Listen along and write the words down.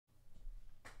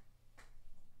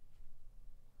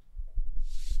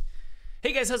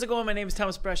Hey guys, how's it going? My name is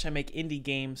Thomas Brush. I make indie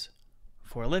games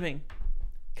for a living.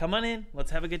 Come on in.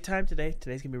 Let's have a good time today.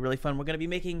 Today's going to be really fun. We're going to be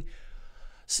making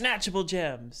snatchable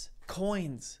gems,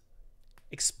 coins,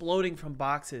 exploding from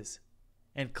boxes,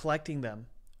 and collecting them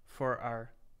for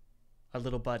our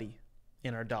little buddy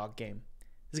in our dog game.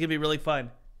 This is going to be really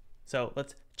fun. So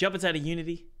let's jump inside of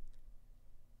Unity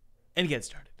and get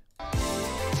started.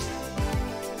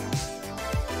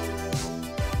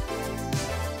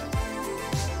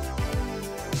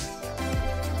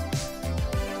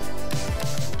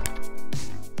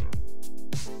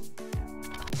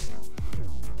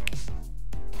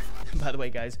 By the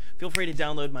way, guys, feel free to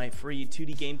download my free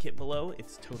 2D game kit below.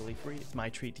 It's totally free. It's my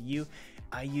treat to you.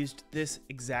 I used this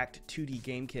exact 2D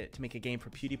game kit to make a game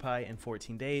for PewDiePie in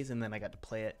 14 days, and then I got to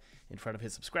play it in front of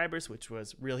his subscribers, which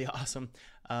was really awesome.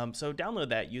 So download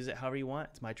that. Use it however you want.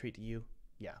 It's my treat to you.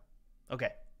 Yeah. Okay.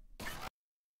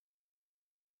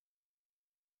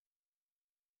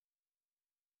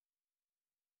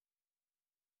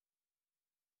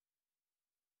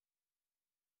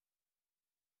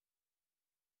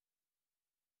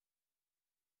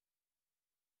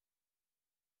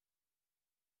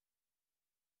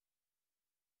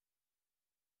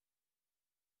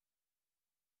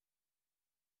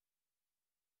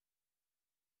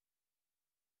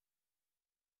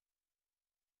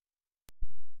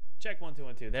 Check 1 2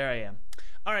 1 2. There I am.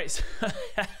 All right, so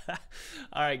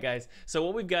all right, guys. So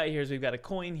what we've got here is we've got a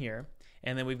coin here,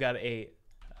 and then we've got a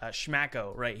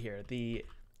schmacko right here, the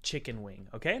chicken wing.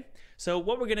 Okay. So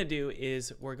what we're gonna do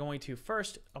is we're going to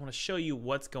first. I want to show you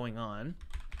what's going on.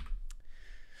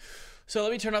 So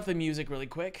let me turn off the music really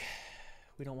quick.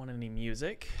 We don't want any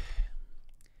music.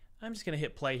 I'm just gonna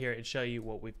hit play here and show you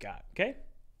what we've got. Okay.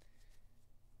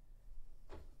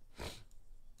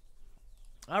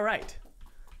 All right.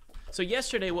 So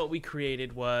yesterday what we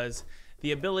created was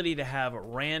the ability to have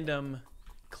random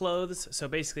clothes. So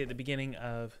basically at the beginning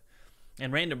of,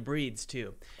 and random breeds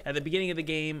too. At the beginning of the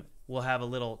game, we'll have a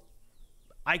little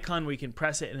icon where you can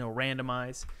press it and it'll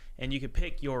randomize, and you can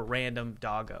pick your random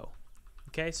doggo.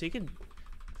 Okay, so you can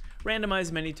randomize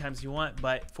as many times as you want,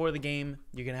 but for the game,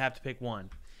 you're gonna have to pick one.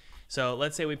 So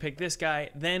let's say we pick this guy.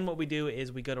 Then what we do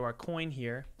is we go to our coin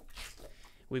here.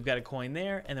 We've got a coin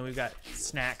there, and then we've got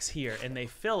snacks here, and they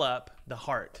fill up the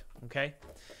heart, okay?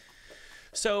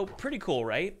 So pretty cool,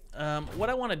 right? What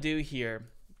I wanna do here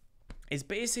is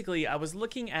basically, I was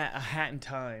looking at A Hat in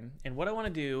Time, and what I wanna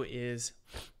do is,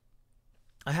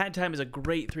 A Hat in Time is a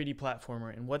great 3D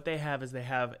platformer, and what they have is they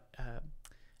have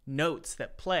notes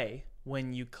that play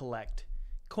when you collect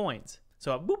coins.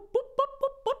 So a boop, boop, boop,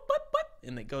 boop, boop, boop, boop,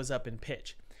 and it goes up in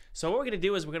pitch. So what we're going to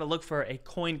do is we're going to look for a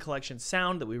coin collection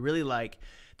sound that we really like.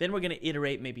 Then we're going to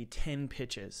iterate maybe 10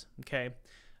 pitches, okay,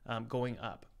 going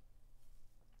up.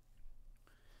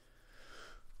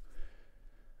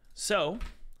 So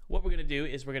what we're going to do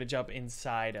is we're going to jump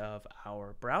inside of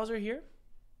our browser here.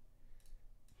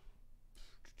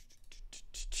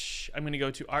 I'm going to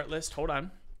go to Art List. Hold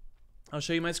on. I'll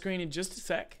show you my screen in just a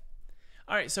sec.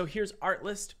 All right, so here's Art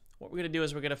List. What we're going to do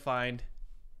is we're going to find,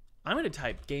 I'm going to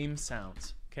type game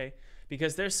sounds. Okay,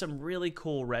 because there's some really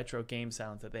cool retro game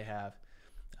sounds that they have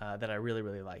that I really,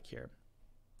 really like here.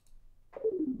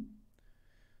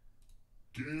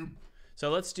 Game. So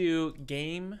let's do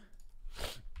game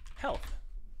health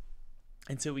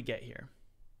until we get here.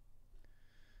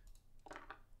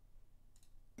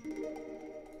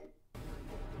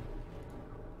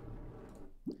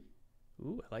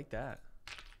 Ooh, I like that.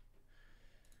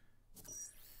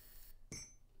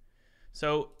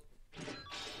 So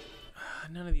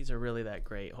none of these are really that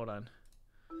great. Hold on.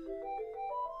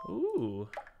 Ooh.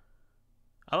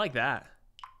 I like that.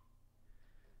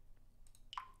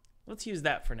 Let's use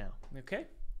that for now, okay?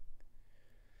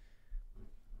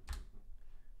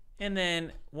 And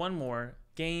then one more,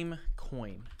 game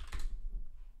coin.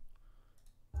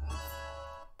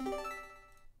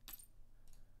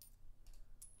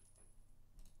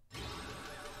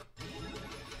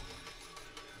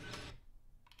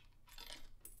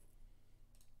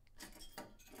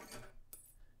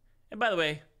 And by the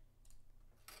way,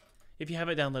 if you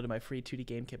haven't downloaded my free 2D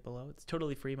game kit below, it's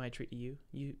totally free, my treat to you.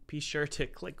 You be sure to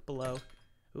click below.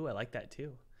 Ooh, I like that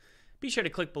too. Be sure to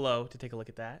click below to take a look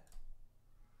at that.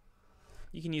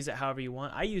 You can use it however you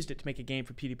want. I used it to make a game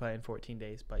for PewDiePie in 14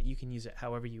 days, but you can use it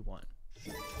however you want.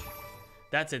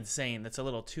 That's insane. That's a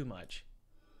little too much.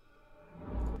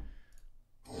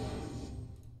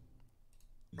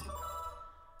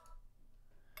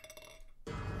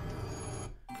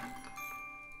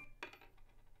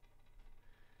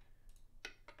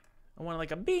 I want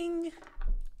like a bing.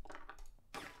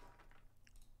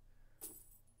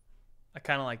 I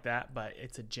kind of like that, but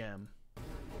it's a gem.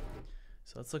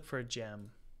 So let's look for a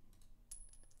gem.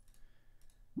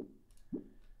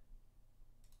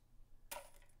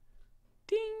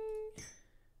 Ding!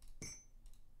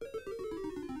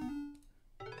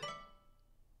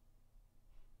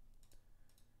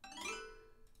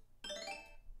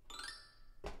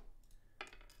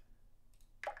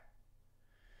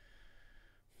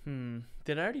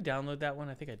 Did I already download that one?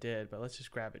 I think I did, but let's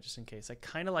just grab it just in case. I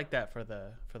kind of like that for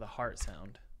the heart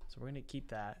sound. So we're going to keep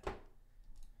that.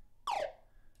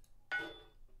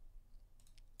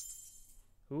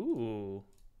 Ooh.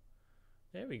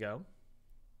 There we go.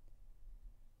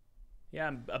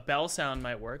 Yeah, a bell sound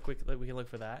might work. We can look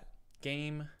for that.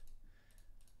 Game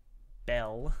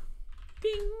bell.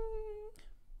 Ding.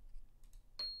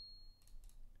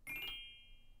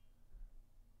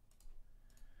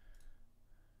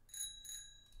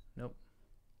 Nope.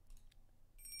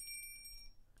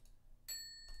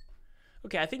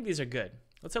 Okay, I think these are good.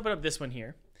 Let's open up this one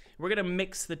here. We're going to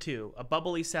mix the two, a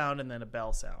bubbly sound and then a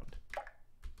bell sound.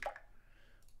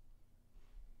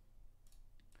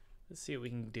 Let's see what we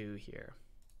can do here.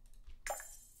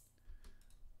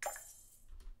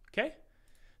 Okay,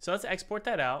 so let's export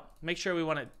that out. Make sure we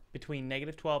want it between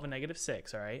 -12 and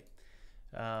 -6, all right?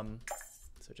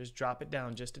 So just drop it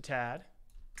down just a tad.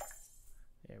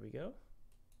 There we go.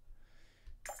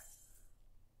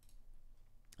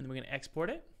 And then we're going to export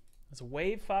it as a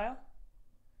WAV file.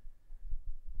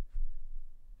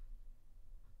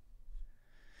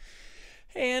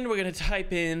 And we're going to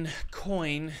type in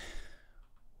coin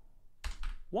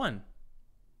 1.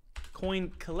 Coin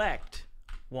collect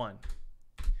 1.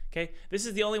 Okay, this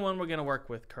is the only one we're going to work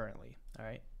with currently. All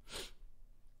right.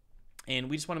 And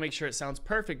we just want to make sure it sounds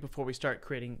perfect before we start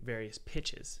creating various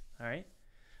pitches. All right.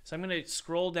 So I'm going to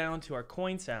scroll down to our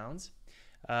coin sounds.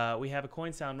 We have a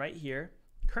coin sound right here.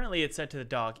 Currently it's set to the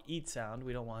dog eat sound.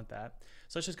 We don't want that.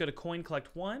 So let's just go to coin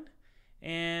collect 1,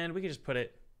 and we can just put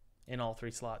it in all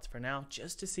 3 slots for now,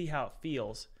 just to see how it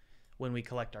feels when we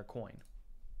collect our coin.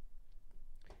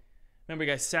 Remember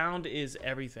guys, sound is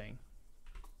everything.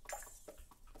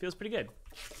 Feels pretty good.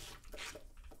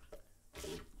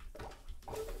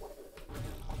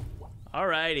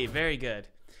 Alrighty, very good.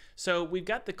 So we've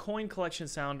got the coin collection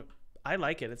sound. I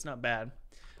like it, it's not bad.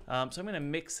 So I'm going to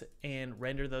mix and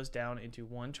render those down into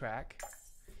one track.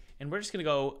 And we're just going to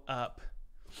go up.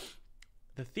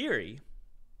 The theory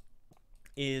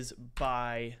is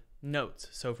by notes.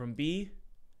 So from B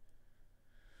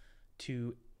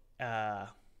to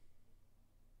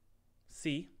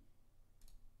C.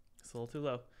 It's a little too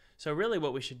low. So really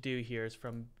what we should do here is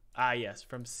from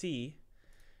C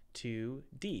to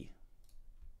D.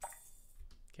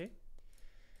 Okay.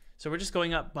 So we're just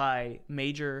going up by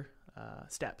major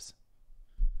steps,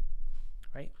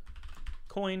 right?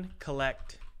 Coin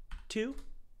collect 2.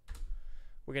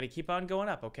 We're going to keep on going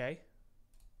up, okay?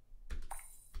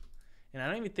 And I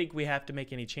don't even think we have to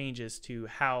make any changes to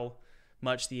how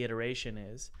much the iteration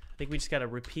is. I think we just got to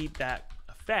repeat that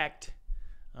effect,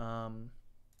 yeah,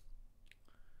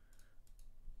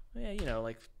 you know,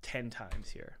 like 10 times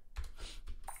here.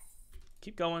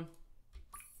 Keep going.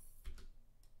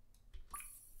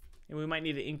 And we might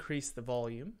need to increase the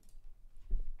volume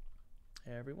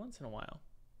every once in a while.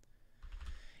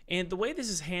 And the way this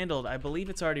is handled, I believe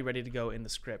it's already ready to go in the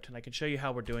script, and I can show you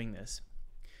how we're doing this.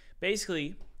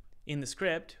 Basically, in the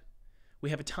script, we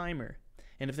have a timer,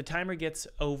 and if the timer gets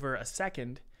over a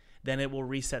second, then it will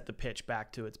reset the pitch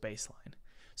back to its baseline.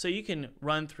 So you can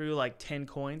run through like 10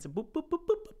 coins, boop, boop, boop,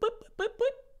 boop, boop, boop, boop,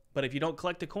 boop, but if you don't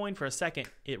collect a coin for a second,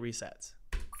 it resets.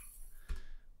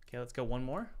 Okay, let's go one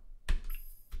more.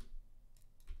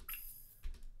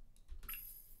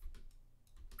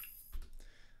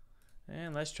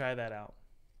 And let's try that out.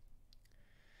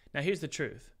 Now here's the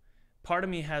truth. Part of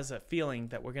me has a feeling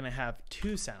that we're going to have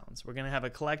 2 sounds. We're going to have a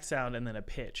collect sound and then a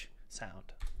pitch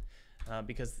sound.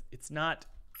 Because it's not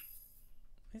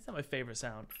my favorite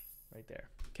sound right there.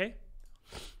 Okay?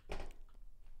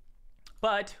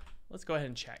 But let's go ahead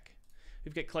and check.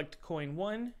 We've got collect coin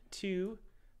 1, 2,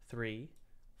 3,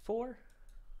 4.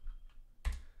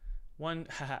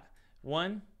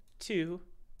 1, 2,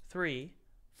 3,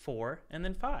 4, and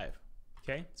then 5.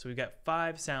 Okay, so we've got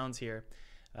 5 sounds here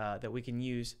that we can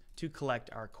use to collect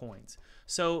our coins.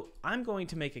 So I'm going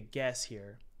to make a guess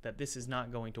here that this is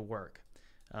not going to work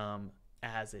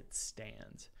as it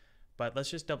stands. But let's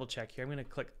just double check here. I'm going to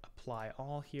click apply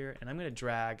all here, and I'm going to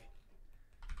drag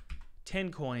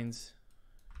 10 coins.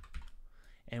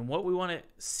 And what we want to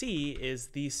see is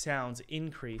these sounds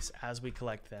increase as we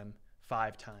collect them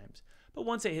 5 times. But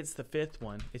once it hits the 5th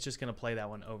one, it's just going to play that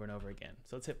one over and over again.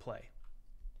 So let's hit play.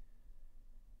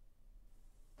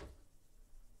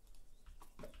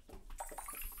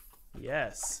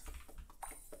 Yes.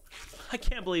 I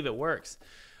can't believe it works.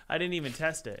 I didn't even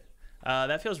test it.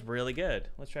 That feels really good.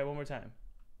 Let's try one more time.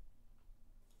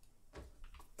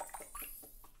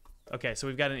 Okay, so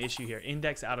we've got an issue here.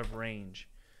 Index out of range.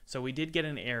 So we did get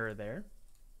an error there.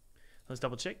 Let's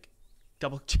double check.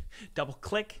 Double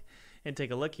click and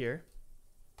take a look here.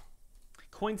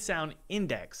 Coin sound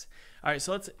index. All right,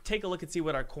 so let's take a look and see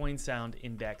what our coin sound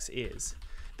index is.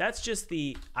 That's just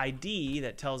the ID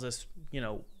that tells us, you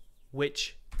know,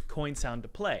 which coin sound to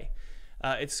play.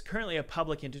 It's currently a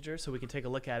public integer, so we can take a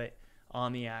look at it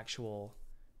on the actual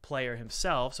player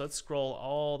himself. So let's scroll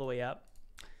all the way up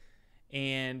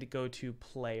and go to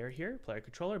player here, player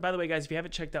controller. By the way, guys, if you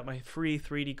haven't checked out my free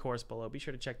 3D course below, be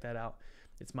sure to check that out.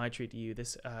 It's my treat to you.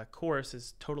 This course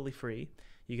is totally free.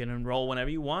 You can enroll whenever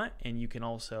you want, and you can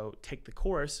also take the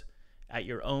course at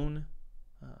your own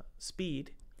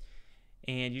speed.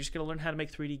 And you're just going to learn how to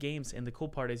make 3D games. And the cool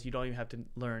part is you don't even have to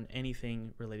learn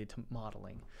anything related to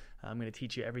modeling. I'm going to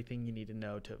teach you everything you need to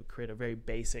know to create a very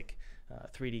basic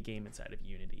 3D game inside of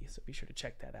Unity. So be sure to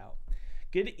check that out.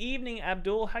 Good evening,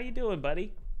 Abdul. How you doing,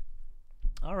 buddy?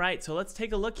 All right, so let's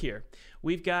take a look here.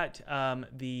 We've got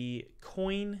the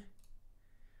coin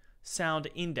sound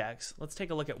index. Let's take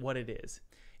a look at what it is.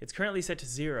 It's currently set to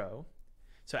 0.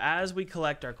 So as we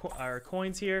collect our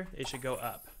coins here, it should go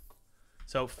up.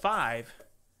 So 5,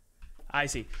 I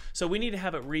see. So we need to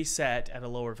have it reset at a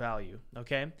lower value,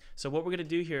 okay? So what we're going to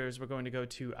do here is we're going to go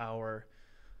to our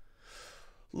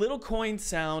little coin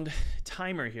sound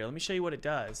timer here. Let me show you what it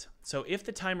does. So if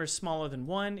the timer is smaller than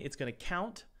 1, it's going to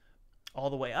count all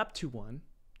the way up to 1.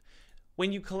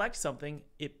 When you collect something,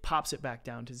 it pops it back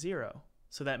down to 0.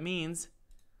 So that means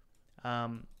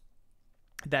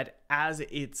that as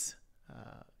it's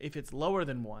if it's lower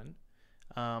than 1,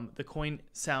 the coin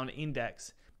sound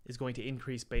index is going to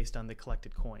increase based on the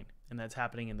collected coin, and that's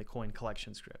happening in the coin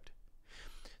collection script.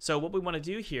 So what we want to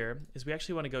do here is we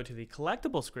actually want to go to the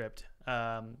collectible script.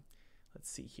 Let's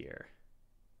see here.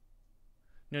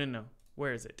 No.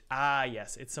 Where is it? Ah,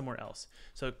 yes, it's somewhere else.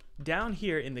 So down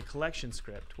here in the collection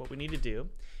script, what we need to do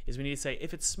is we need to say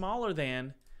if it's smaller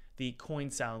than the coin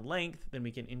sound length, then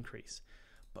we can increase.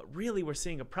 But really we're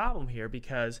seeing a problem here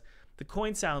because the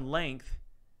coin sound length,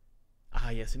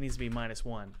 yes, it needs to be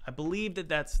 -1. I believe that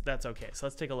that's okay. So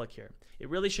let's take a look here. It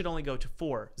really should only go to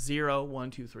 4. 0,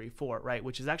 1, 2, 3, 4, right?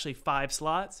 Which is actually 5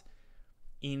 slots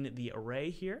in the array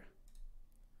here,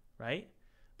 right?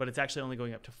 But it's actually only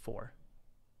going up to 4.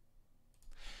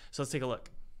 So let's take a look.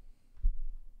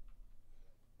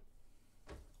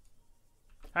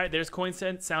 All right, there's coin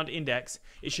sound index.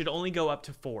 It should only go up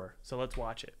to 4. So let's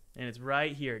watch it. And it's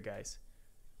right here, guys.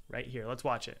 Right here. Let's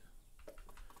watch it.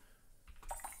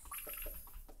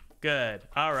 Good.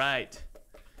 All right.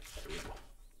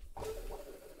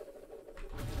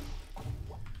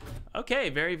 Okay,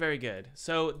 very, very good.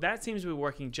 So that seems to be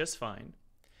working just fine.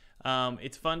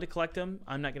 It's fun to collect them.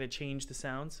 I'm not going to change the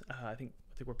sounds. I think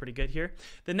we're pretty good here.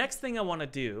 The next thing I want to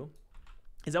do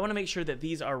is I want to make sure that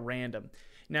these are random.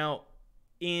 Now,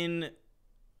 in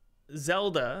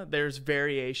Zelda, there's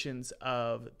variations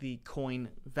of the coin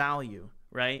value,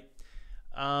 right?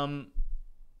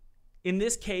 In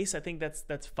this case, I think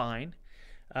that's fine.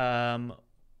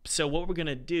 So what we're going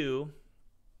to do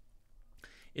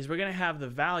is we're going to have the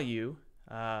value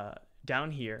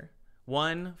down here,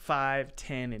 1, 5,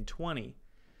 10, and 20.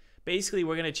 Basically,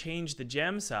 we're going to change the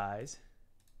gem size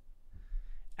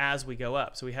as we go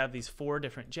up. So we have these 4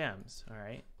 different gems, all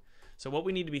right? So what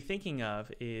we need to be thinking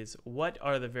of is what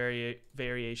are the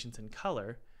variations in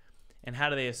color and how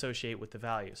do they associate with the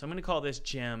value. So I'm going to call this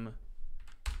gem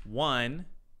 1,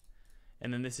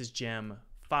 and then this is gem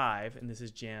 5, and this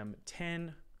is gem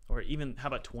 10, or even, how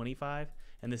about 25?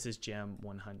 And this is gem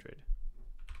 100,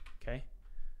 okay?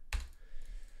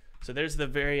 So there's the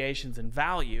variations in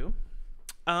value.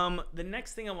 The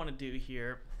next thing I want to do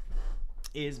here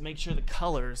is make sure the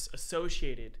colors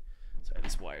associated, sorry,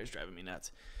 this wire is driving me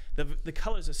nuts. The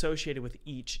colors associated with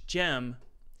each gem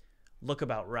look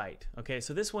about right, okay?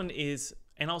 So this one is,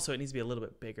 and also it needs to be a little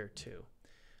bit bigger too.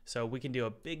 So we can do a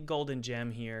big golden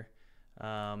gem here.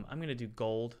 I'm going to do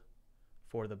gold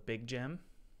for the big gem.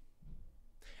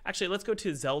 Actually, let's go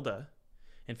to Zelda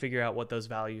and figure out what those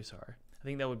values are. I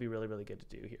think that would be really, really good to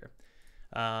do here.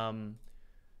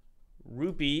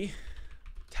 Rupee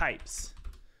types,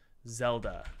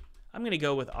 Zelda. I'm going to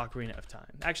go with Ocarina of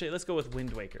Time. Actually, let's go with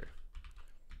Wind Waker.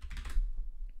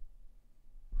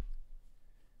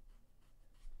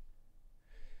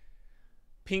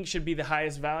 Pink should be the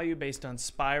highest value based on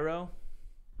Spyro.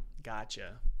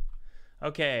 Gotcha.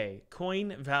 Okay,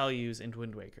 coin values in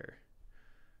Wind Waker.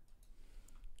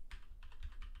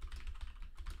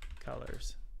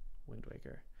 Colors. Wind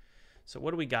Waker. So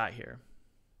what do we got here?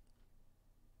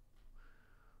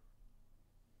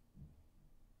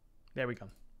 There we go.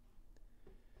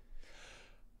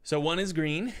 So 1 is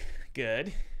green.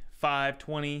 Good. 5,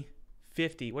 20,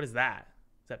 50. What is that?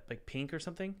 Is that like pink or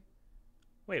something?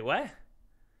 Wait, what?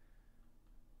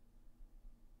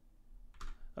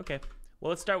 Okay. Well,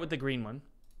 let's start with the green one.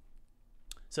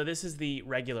 So this is the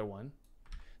regular one.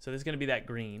 So this is going to be that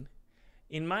green.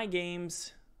 In my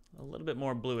games, a little bit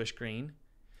more bluish green.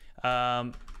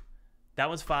 That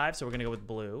one's 5, so we're going to go with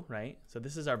blue, right? So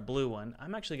this is our blue one.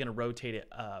 I'm actually going to rotate it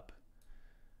up.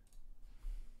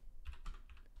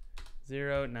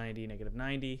 0, 90, negative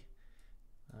 90.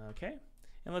 Okay.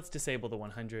 And let's disable the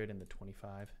 100 and the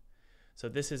 25. So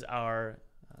this is our,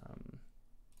 can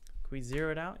we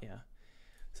zero it out? Yeah.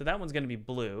 So that one's going to be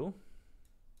blue.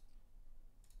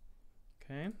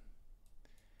 Okay.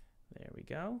 There we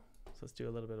go. So let's do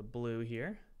a little bit of blue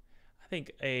here. I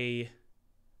think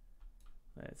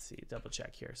let's see, double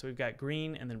check here. So we've got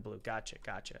green and then blue. Gotcha,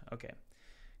 gotcha. Okay.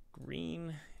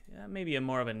 Green, yeah, maybe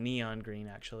more of a neon green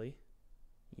actually.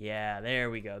 Yeah, there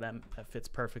we go. That fits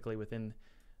perfectly within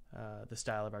the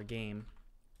style of our game.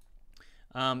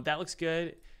 That looks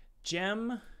good.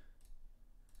 Gem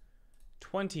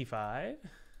 25.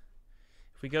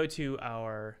 If we go to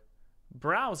our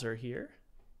browser here,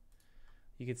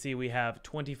 you can see we have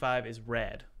 25 is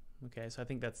red. Okay, so I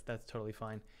think that's totally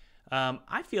fine.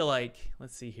 I feel like,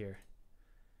 let's see here.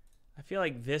 I feel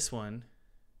like this one,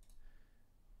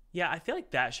 yeah, I feel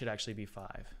like that should actually be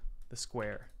 5, the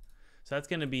square. So that's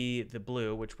going to be the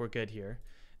blue, which we're good here.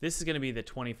 This is going to be the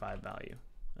 25 value,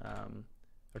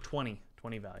 or 20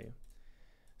 value.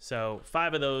 So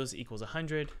 5 of those equals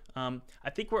 100. I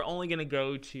think we're only going to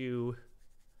go to,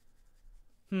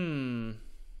 I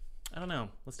don't know.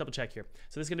 Let's double check here.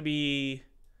 So this is going to be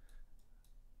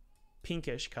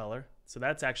pinkish color. So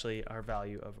that's actually our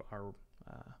value of our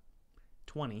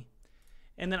 20.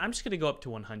 And then I'm just going to go up to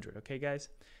 100. Okay, guys?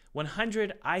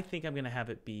 100, I think I'm going to have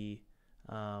it be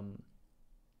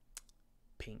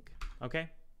pink. Okay?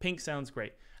 Pink sounds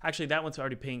great. Actually, that one's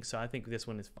already pink, so I think this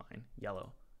one is fine.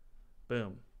 Yellow.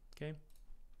 Boom. Okay?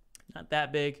 Not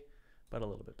that big, but a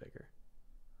little bit bigger.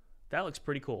 That looks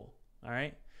pretty cool. All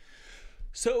right?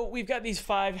 So we've got these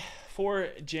 4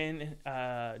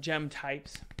 gem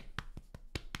types.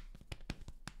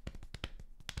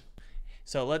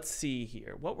 So let's see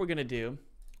here. What we're going to do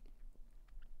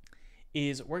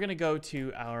is we're going to go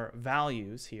to our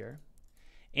values here.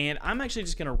 And I'm actually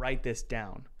just going to write this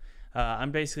down.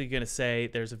 I'm basically going to say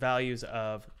there's values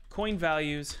of coin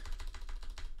values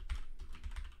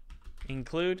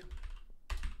include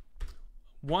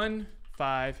 1,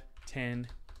 5, 10,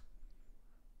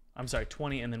 I'm sorry,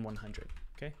 20, and then 100.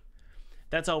 Okay,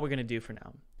 that's all we're going to do for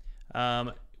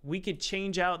now. We could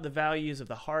change out the values of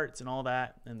the hearts and all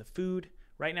that and the food.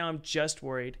 Right now, I'm just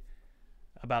worried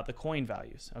about the coin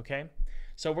values. Okay,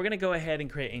 so we're going to go ahead and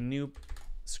create a new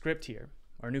script here,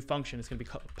 or a new function. It's going to be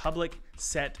called public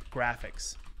set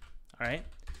graphics. All right.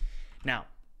 Now,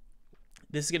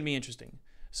 this is going to be interesting.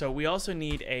 So we also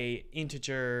need a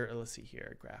integer. Let's see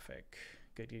here, graphic.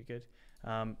 Good, good, good.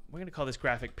 We're going to call this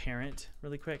graphic parent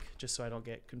really quick, just so I don't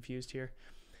get confused here.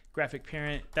 Graphic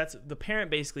parent. That's the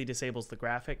parent basically disables the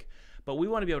graphic, but we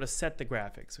want to be able to set the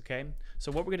graphics. Okay.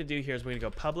 So what we're going to do here is we're going to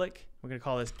go public. We're going to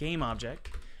call this game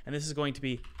object, and this is going to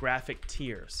be graphic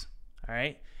tiers. All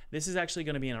right. This is actually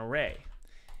going to be an array.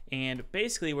 And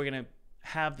basically, we're going to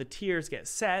have the tiers get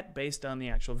set based on the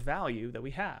actual value that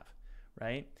we have,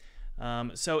 right?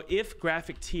 So if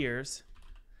graphic tiers,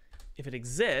 if it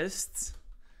exists,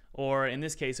 or in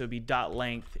this case, it would be dot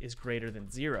length is greater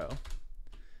than 0.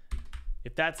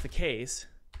 If that's the case,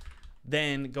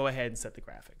 then go ahead and set the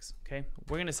graphics, okay?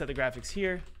 We're going to set the graphics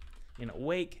here in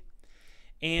awake.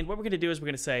 And what we're going to do is we're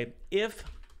going to say, if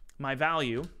my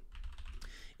value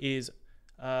is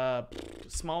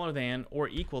smaller than or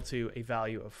equal to a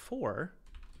value of 4,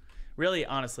 really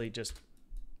honestly just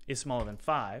is smaller than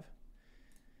 5.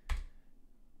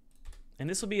 And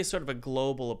this will be a sort of a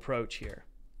global approach here.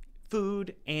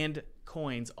 Food and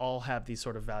coins all have these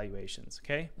sort of valuations,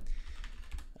 okay?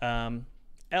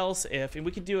 Else if, and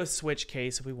we could do a switch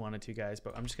case if we wanted to, guys,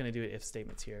 but I'm just going to do if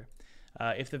statements here.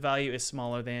 If the value is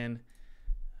smaller than,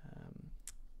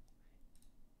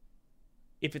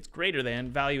 if it's greater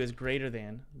than, value is greater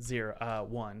than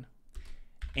 1,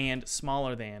 and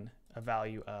smaller than a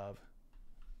value of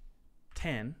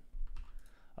 10,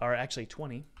 or actually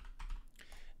 20,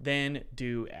 then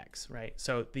do X, right?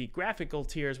 So the graphical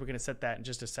tiers, we're going to set that in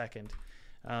just a second.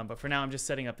 But for now, I'm just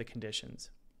setting up the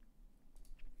conditions.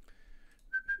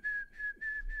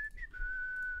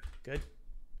 Good.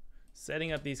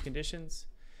 Setting up these conditions.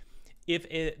 if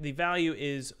the value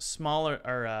is smaller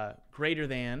or greater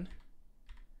than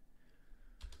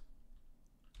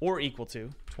or equal to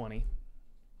 20,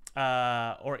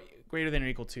 or greater than or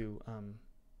equal to,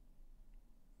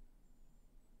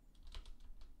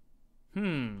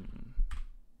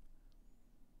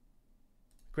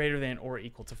 greater than or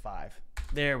equal to 5.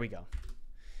 There we go.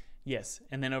 Yes,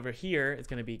 and then over here, it's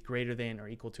going to be greater than or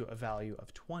equal to a value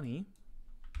of 20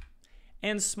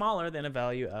 and smaller than a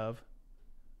value of,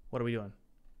 what are we doing?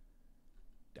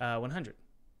 100.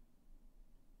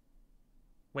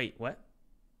 Wait, what?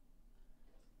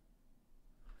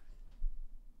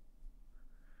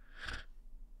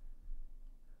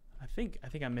 I think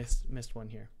I missed one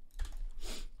here.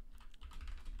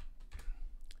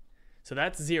 So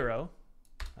that's 0.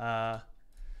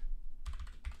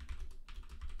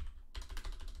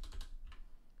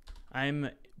 I'm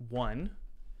 1.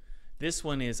 This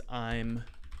one is I'm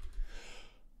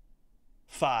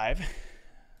 5.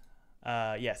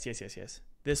 Yes.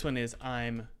 This one is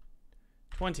I'm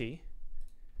 20.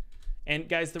 And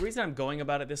guys, the reason I'm going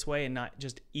about it this way and not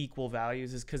just equal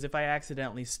values is because if I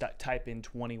accidentally type in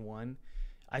 21,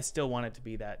 I still want it to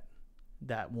be that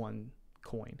one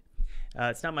coin.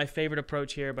 It's not my favorite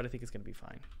approach here, but I think it's going to be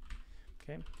fine.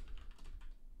 Okay.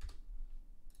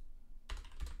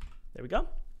 There we go.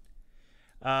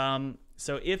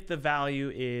 So if the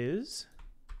value is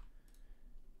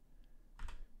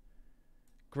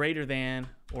greater than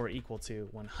or equal to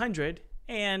 100,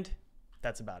 and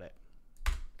that's about it.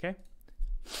 Okay.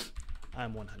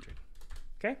 I'm 100.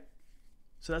 Okay.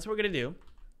 So that's what we're going to do.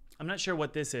 I'm not sure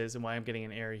what this is and why I'm getting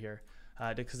an error here,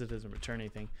 because it doesn't return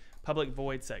anything. Public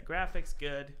void set graphics,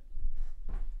 good.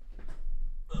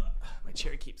 Ugh, my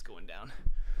chair keeps going down.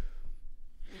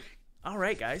 All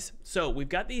right, guys. So we've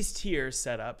got these tiers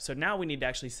set up. So now we need to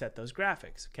actually set those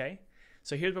graphics, okay?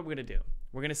 So here's what we're going to do.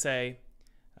 We're going to say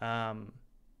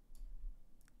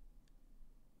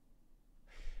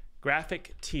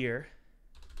graphic tier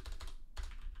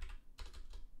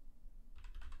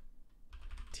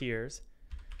tiers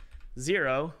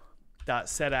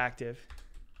 0.setActive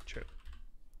true.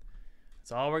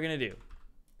 That's all we're going to do.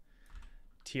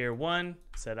 Tier 1,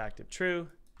 set active true.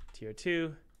 Tier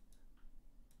 2,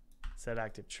 set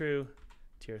active true.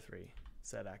 Tier 3,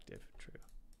 set active true.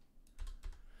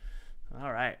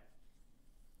 All right.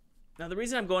 Now the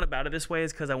reason I'm going about it this way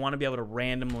is because I want to be able to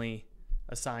randomly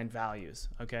assign values,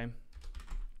 okay?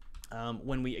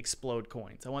 When we explode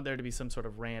coins. I want there to be some sort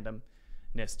of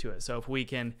randomness to it. So if we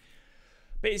can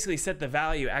basically set the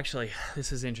value, actually,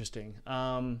 this is interesting.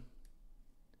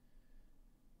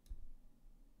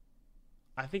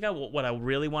 I think what I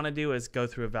really want to do is go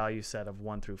through a value set of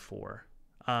 1 through 4.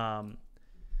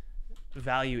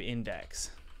 Value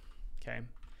index, okay?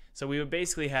 So we would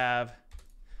basically have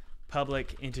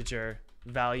public integer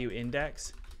value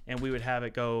index, and we would have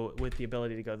it go with the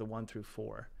ability to go the 1 through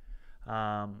 4.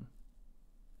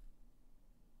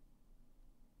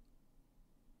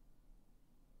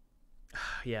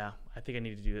 Yeah, I think I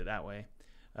need to do it that way.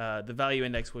 The value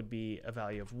index would be a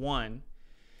value of 1,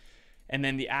 and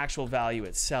then the actual value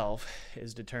itself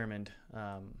is determined.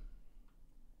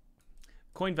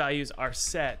 Coin values are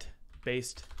set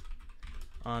based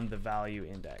on the value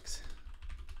index.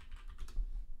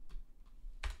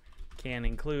 Can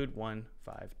include 1,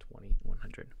 5, 20,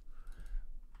 100.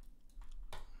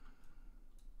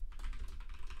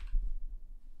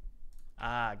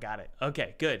 Ah, got it.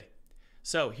 Okay, good.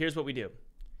 So here's what we do.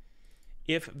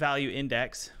 If value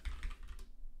index,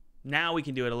 now we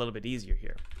can do it a little bit easier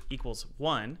here, equals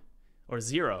 1 or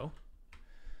 0,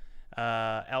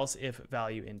 else if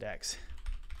value index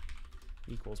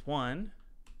equals 1,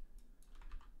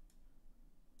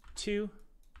 2,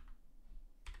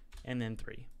 and then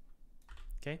 3.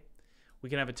 Okay, we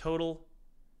can have a total.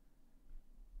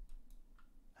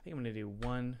 I think I'm going to do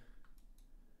 1.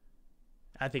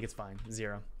 I think it's fine,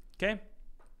 0. Okay,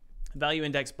 value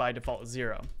index by default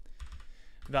 0.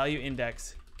 Value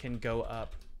index can go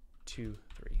up to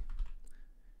 3.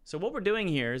 So what we're doing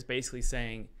here is basically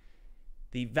saying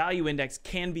the value index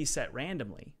can be set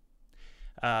randomly,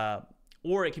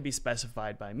 or it can be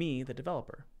specified by me, the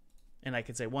developer. And I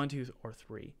could say 1, 2, or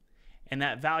 3. And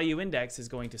that value index is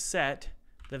going to set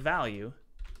the value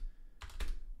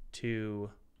to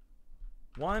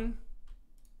 1,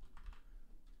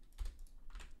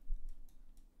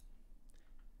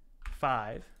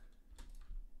 5,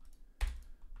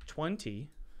 20,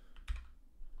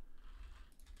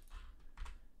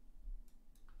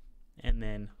 and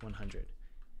then 100.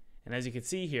 And as you can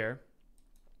see here,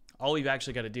 all we've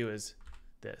actually got to do is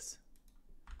this.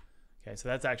 Okay, so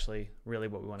that's actually really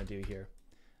what we want to do here.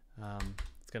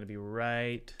 It's going to be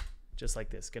right just like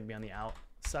this. It's going to be on the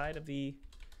outside of the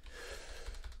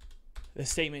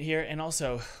statement here. And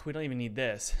also, we don't even need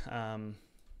this.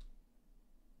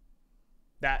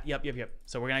 Yep.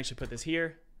 So we're going to actually put this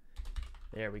here.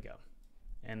 There we go.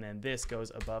 And then this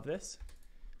goes above this.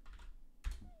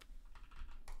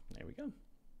 There we go.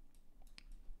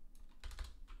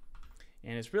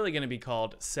 And it's really going to be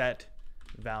called set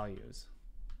values.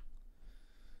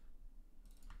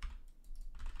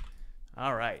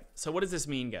 All right. So what does this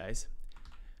mean, guys?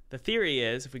 The theory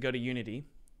is, if we go to Unity,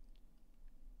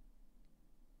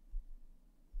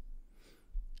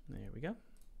 there we go.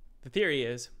 The theory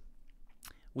is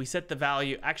we set the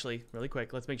value, actually, really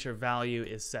quick, let's make sure value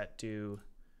is set to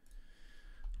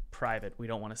private. We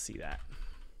don't want to see that.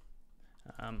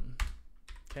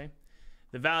 Okay.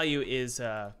 The value is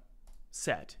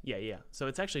set. Yeah. So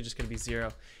it's actually just going to be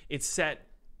 0. It's set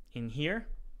in here.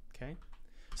 Okay.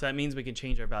 So that means we can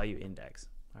change our value index.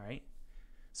 All right.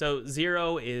 So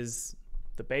 0 is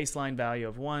the baseline value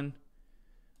of 1.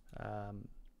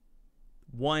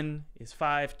 1 is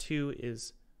 5. 2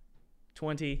 is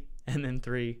 20. And then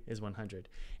 3 is 100.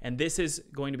 And this is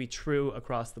going to be true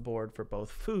across the board for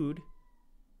both food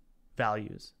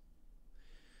values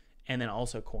and then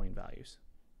also coin values.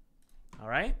 All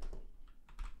right.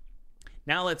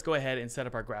 Now let's go ahead and set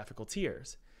up our graphical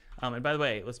tiers. And by the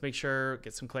way, let's make sure,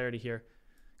 get some clarity here.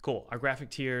 Cool. Our graphic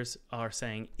tiers are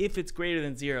saying if it's greater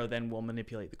than 0, then we'll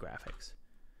manipulate the graphics.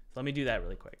 So let me do that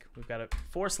really quick. We've got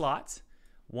 4 slots.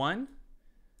 1,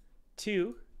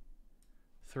 2,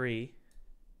 3,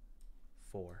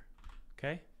 4.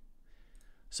 Okay.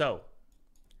 So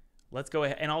let's go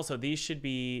ahead. And also these should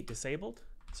be disabled.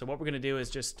 So what we're going to do is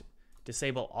just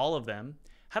disable all of them.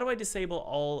 How do I disable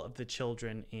all of the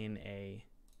children in a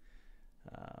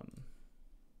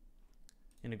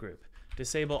group?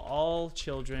 Disable all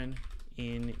children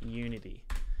in Unity.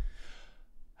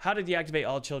 How to deactivate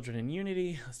all children in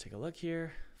Unity? Let's take a look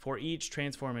here. For each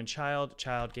transform in child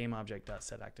game object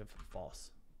set active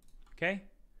false. Okay.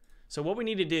 So what we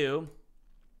need to do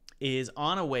is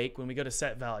on awake, when we go to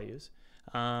set values,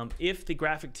 if the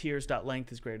graphic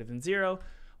tiers.length is greater than 0,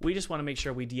 we just want to make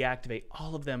sure we deactivate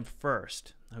all of them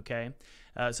first. Okay.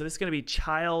 So this is going to be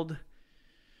child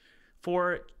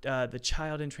for the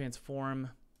child in transform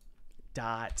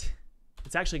dot.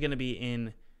 It's actually going to be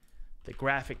in the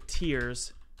graphic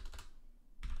tiers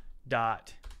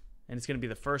dot, and it's going to be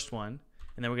the first one.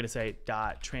 And then we're going to say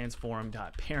dot transform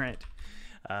dot parent.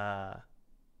 Dot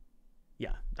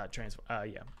transform.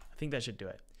 I think that should do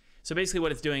it. So basically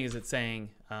what it's doing is it's saying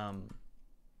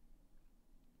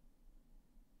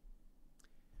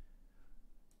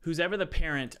who's ever the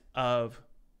parent of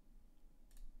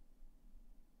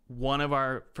one of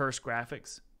our first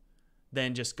graphics,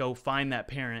 then just go find that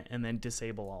parent and then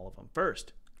disable all of them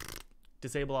first.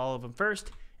 Disable all of them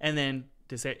first, and then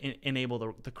enable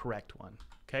the correct one.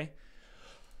 Okay.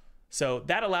 So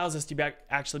that allows us to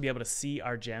actually be able to see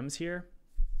our gems here.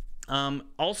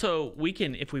 Also, we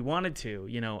can, if we wanted to,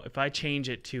 if I change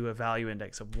it to a value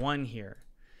index of 1 here,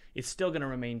 it's still going to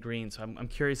remain green. So I'm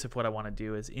curious if what I want to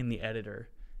do is in the editor,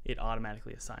 it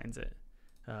automatically assigns it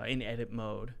in edit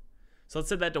mode. So let's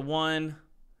set that to 1.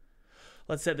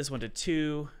 Let's set this one to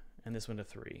 2 and this one to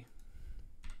 3,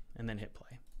 and then hit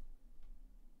play.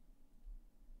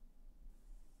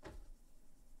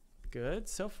 Good.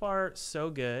 So far, so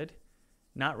good.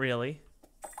 Not really.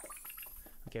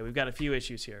 Okay, we've got a few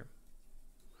issues here.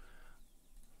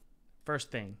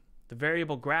 First thing, the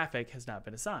variable graphic has not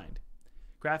been assigned.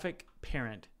 Graphic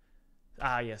parent.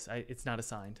 Yes, it's not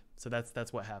assigned. So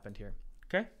that's what happened here.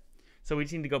 Okay? So we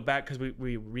just need to go back because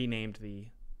we renamed the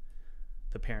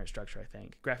parent structure, I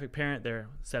think. Graphic parent there,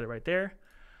 set it right there.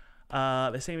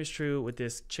 The same is true with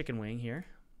this chicken wing here.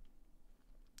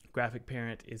 Graphic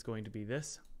parent is going to be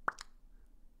this.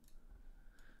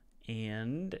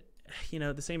 And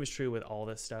the same is true with all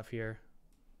this stuff here,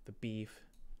 the beef.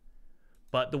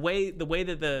 But the way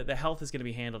that the health is going to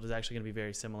be handled is actually going to be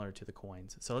very similar to the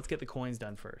coins. So let's get the coins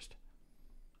done first.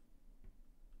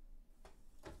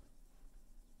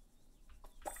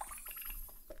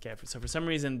 Okay, so for some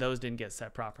reason those didn't get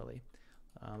set properly.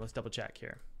 Let's double check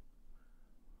here.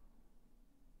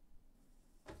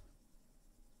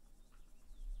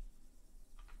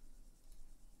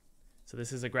 So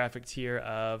this is a graphic tier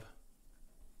of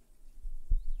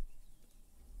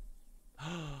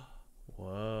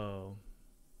whoa.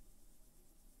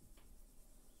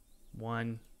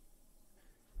 1.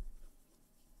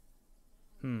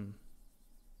 I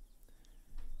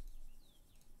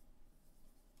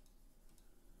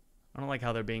don't like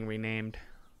how they're being renamed.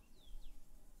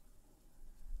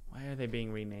 Why are they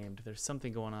being renamed? There's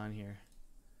something going on here.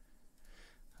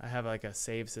 I have like a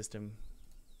save system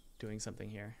doing something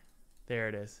here. There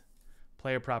it is.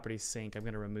 Player properties sync. I'm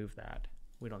going to remove that.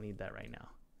 We don't need that right now.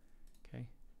 Okay.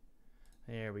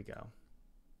 There we go.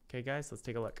 Okay, guys, let's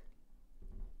take a look.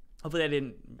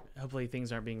 Hopefully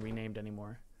things aren't being renamed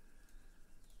anymore.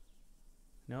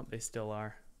 Nope, they still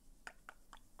are.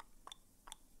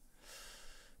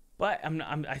 But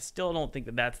I still don't think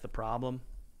that that's the problem.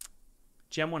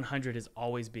 Gem 100 is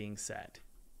always being set.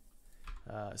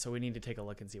 So we need to take a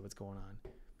look and see what's going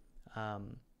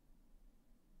on.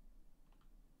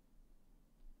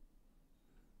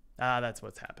 That's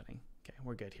what's happening. Okay,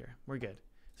 we're good here. We're good.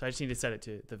 So I just need to set it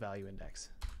to the value index.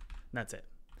 And that's it.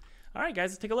 All right,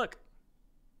 guys, let's take a look.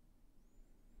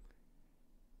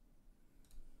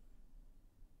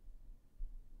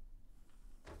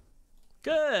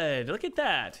 Good. Look at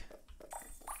that.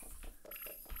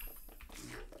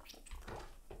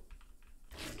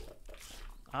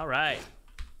 All right.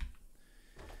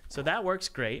 So that works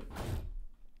great.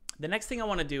 The next thing I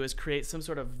want to do is create some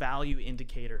sort of value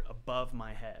indicator above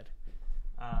my head.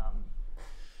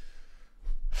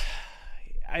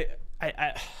 I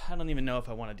don't even know if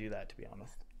I want to do that, to be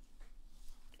honest.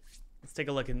 Let's take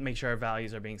a look and make sure our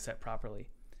values are being set properly.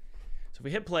 So if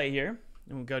we hit play here,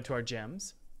 and we'll go to our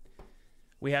gems,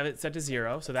 we have it set to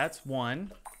 0. So that's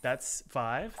 1. That's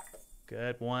 5.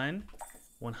 Good. 1.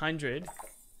 100.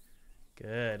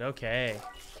 Good. Okay.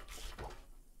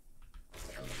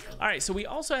 All right. So we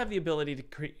also have the ability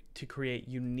to create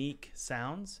unique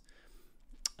sounds.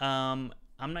 I'm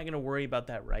not going to worry about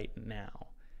that right now.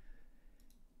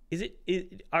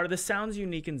 Are the sounds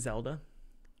unique in Zelda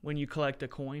when you collect a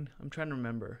coin? I'm trying to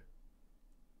remember.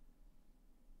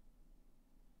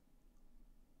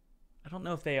 I don't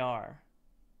know if they are.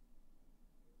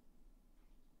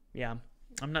 Yeah,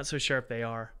 I'm not so sure if they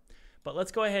are. But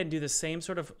let's go ahead and do the same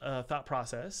sort of thought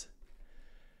process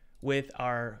with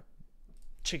our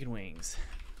chicken wings.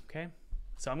 Okay,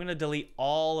 so I'm going to delete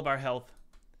all of our health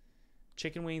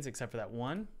chicken wings except for that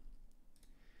one.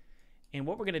 And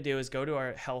what we're going to do is go to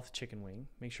our health chicken wing,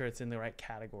 make sure it's in the right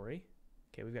category.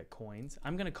 Okay, we've got coins.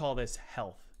 I'm going to call this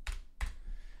health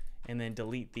and then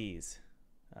delete these.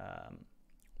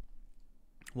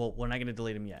 Well, we're not going to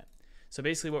delete them yet. So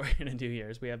basically what we're going to do here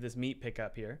is we have this meat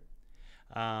pickup here.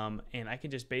 And I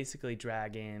can just basically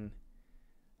drag in.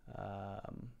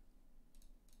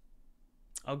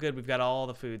 Oh, good. We've got all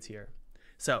the foods here.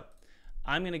 So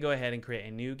I'm going to go ahead and create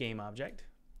a new game object.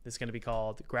 This is going to be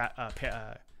called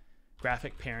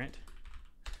graphic parent.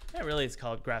 Yeah, really, it's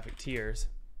called graphic tiers.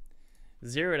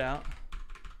 Zero it out.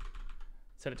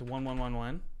 Set it to 1, 1, 1,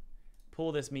 1.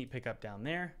 Pull this meat pickup down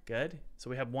there. Good. So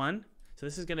we have 1. So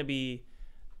this is going to be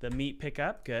the meat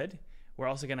pickup. Good. We're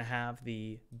also going to have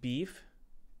the beef.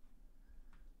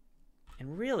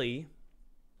 And really,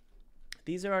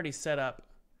 these are already set up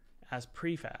as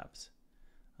prefabs.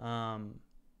 So I'm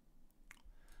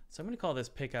going to call this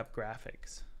pickup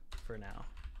graphics for now.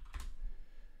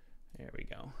 There we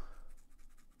go.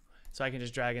 So I can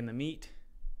just drag in the meat.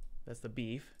 That's the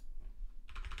beef.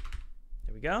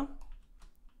 There we go.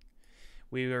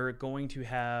 We are going to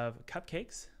have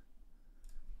cupcakes.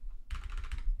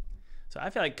 So I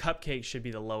feel like cupcakes should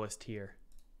be the lowest tier,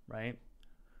 right?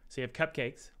 So you have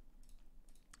cupcakes,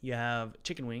 you have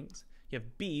chicken wings, you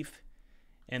have beef,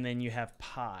 and then you have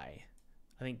pie.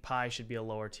 I think pie should be a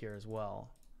lower tier as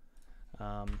well.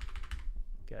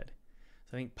 Good.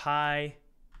 So I think pie,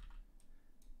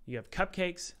 you have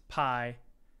cupcakes, pie.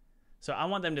 So I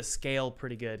want them to scale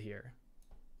pretty good here.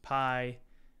 Pie,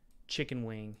 chicken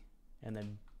wing, and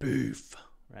then beef,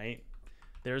 right?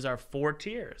 There's our 4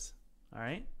 tiers, all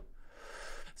right?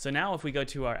 So now if we go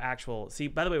to our actual, see,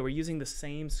 by the way, we're using the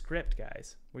same script,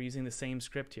 guys. We're using the same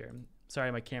script here.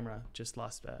 Sorry, my camera just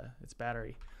lost its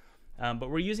battery. But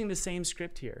we're using the same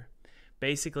script here.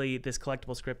 Basically, this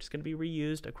collectible script is going to be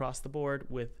reused across the board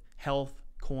with health,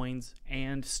 coins,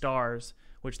 and stars,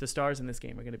 which the stars in this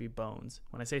game are going to be bones.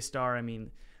 When I say star, I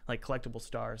mean like collectible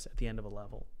stars at the end of a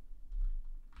level.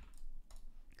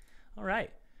 All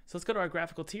right, so let's go to our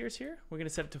graphical tiers here. We're going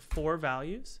to set it to 4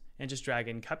 values and just drag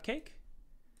in cupcake,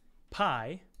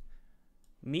 pie,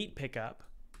 meat pickup,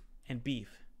 and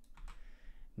beef.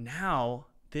 Now,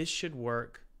 this should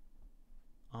work,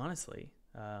 honestly.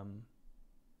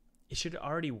 It should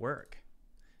already work.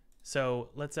 So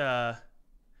let's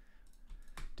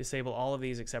disable all of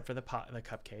these except for the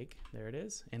cupcake. There it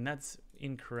is. And that's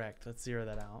incorrect. Let's zero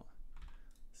that out.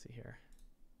 Let's see here.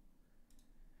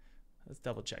 Let's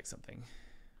double check something.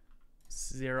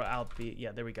 Zero out the,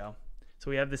 yeah, there we go. So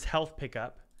we have this health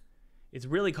pickup. It's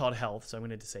really called health, so I'm going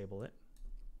to disable it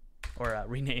or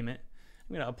rename it.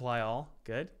 I'm going to apply all.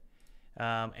 Good.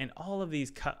 And all of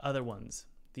these other ones.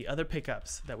 the other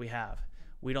pickups that we have,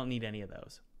 we don't need any of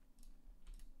those.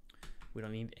 We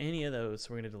don't need any of those, so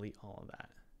we're going to delete all of that.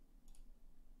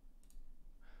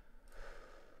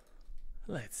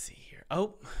 Let's see here.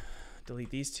 Oh, delete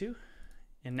these two.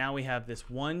 And now we have this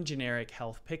one generic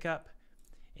health pickup.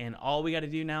 And all we got to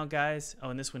do now, guys, oh,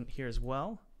 and this one here as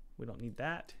well. We don't need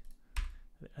that.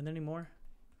 Are there any more?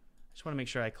 I just want to make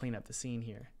sure I clean up the scene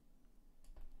here.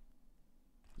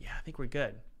 Yeah, I think we're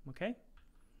good. Okay.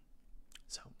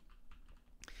 So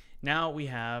now we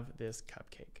have this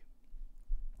cupcake.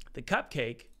 The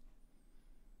cupcake,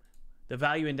 the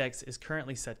value index is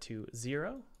currently set to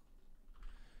 0.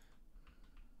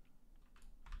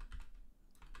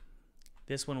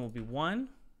 This one will be 1.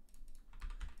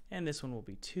 And this one will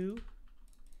be 2.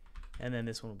 And then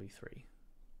this one will be 3.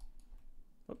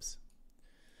 Whoops.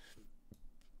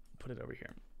 Put it over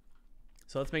here.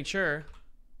 So let's make sure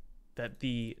that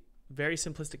the very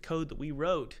simplistic code that we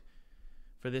wrote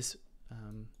for this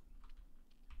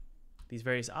these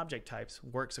various object types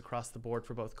works across the board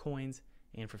for both coins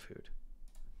and for food.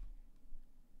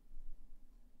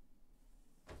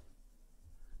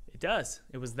 It does.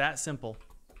 It was that simple.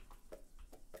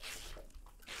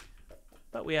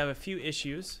 But we have a few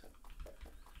issues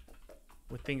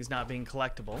with things not being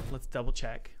collectible. Let's double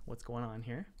check what's going on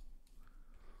here.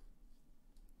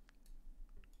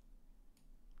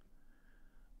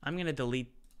 I'm going to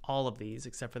delete all of these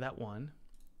except for that one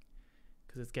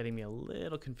because it's getting me a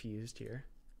little confused here.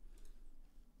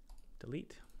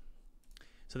 Delete.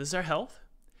 So this is our health.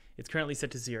 It's currently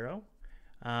set to 0.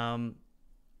 Trying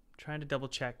to double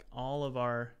check all of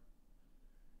our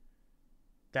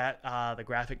the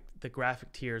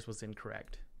graphic tiers was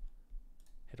incorrect.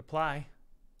 Hit apply.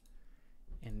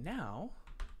 And now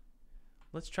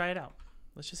let's try it out.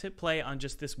 Let's just hit play on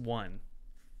just this one.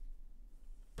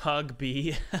 Pug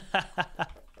B.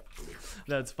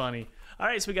 That's funny. All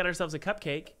right, so we got ourselves a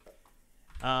cupcake.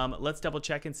 Let's double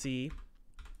check and see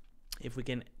if we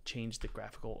can change the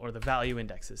graphical or the value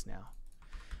indexes now.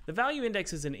 The value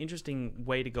index is an interesting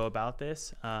way to go about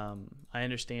this. I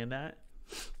understand that,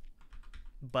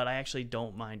 but I actually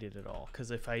don't mind it at all because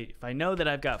if I know that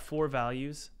I've got 4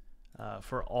 values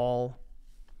for all,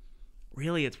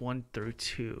 really it's 1 through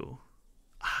 2.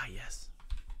 Ah, yes.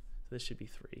 So this should be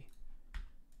 3.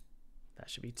 That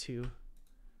should be 2.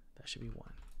 That should be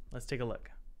 1. Let's take a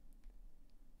look.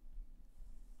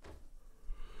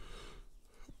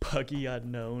 Puggy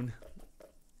unknown.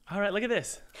 All right, look at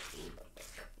this.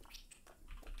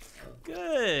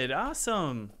 Good,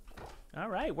 awesome. All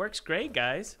right, works great,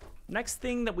 guys. Next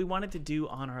thing that we wanted to do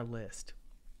on our list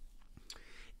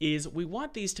is we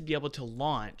want these to be able to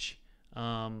launch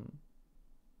on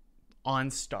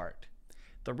start.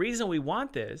 The reason we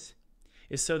want this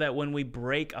is so that when we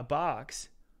break a box,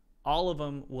 all of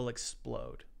them will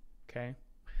explode, okay?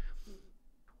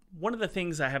 One of the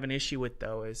things I have an issue with,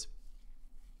 though, is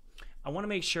I want to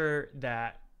make sure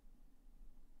that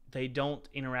they don't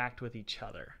interact with each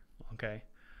other, okay?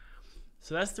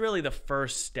 So that's really the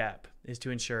first step, is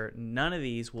to ensure none of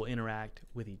these will interact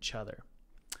with each other.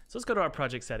 So let's go to our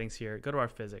project settings here, go to our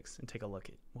physics, and take a look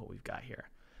at what we've got here.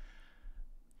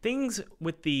 Things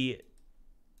with the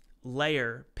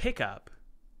layer pickup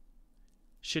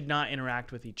should not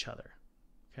interact with each other,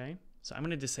 okay? So I'm going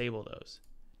to disable those.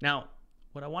 Now,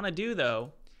 what I want to do,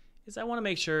 though, is I want to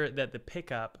make sure that the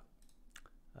pickup,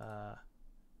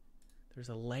 there's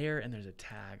a layer and there's a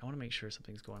tag. I want to make sure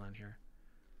something's going on here.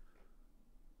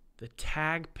 The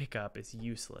tag pickup is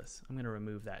useless. I'm going to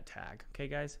remove that tag, okay,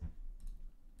 guys?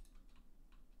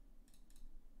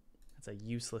 That's a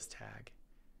useless tag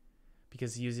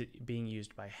because it's being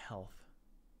used by health.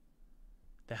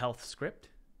 The health script?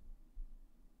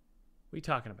 What are you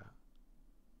talking about?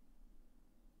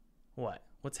 What?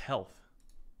 What's health?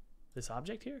 This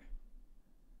object here?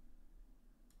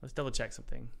 Let's double check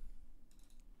something.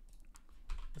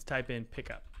 Let's type in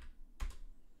pickup.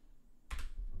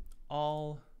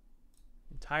 All,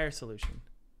 entire solution.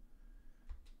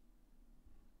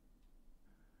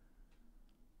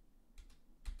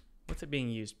 What's it being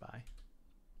used by?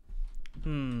 I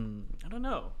don't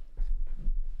know.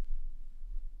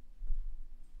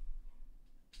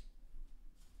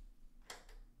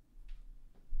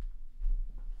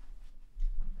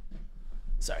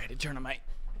 Sorry, I had to turn on my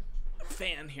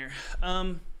fan here.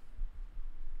 I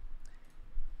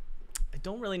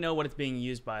don't really know what it's being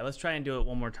used by. Let's try and do it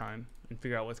one more time and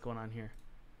figure out what's going on here.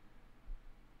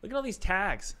 Look at all these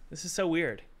tags. This is so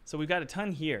weird. So we've got a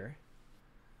ton here.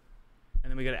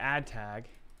 And then we got to add tag.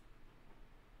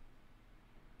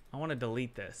 I want to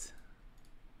delete this.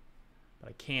 But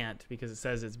I can't because it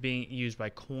says it's being used by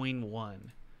coin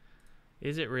 1.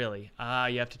 Is it really? Ah,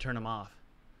 you have to turn them off.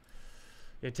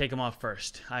 You take them off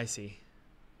first. I see.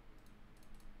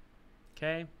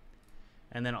 Okay.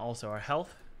 And then also our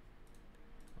health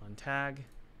on tag.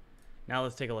 Now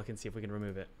let's take a look and see if we can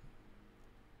remove it.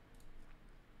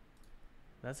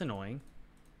 That's annoying.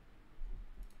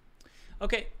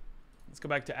 Okay. Let's go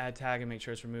back to add tag and make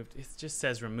sure it's removed. It just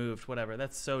says removed, whatever.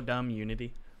 That's so dumb,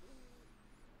 Unity.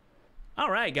 All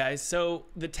right, guys. So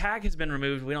the tag has been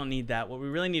removed. We don't need that. What we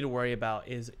really need to worry about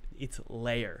is its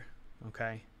layer,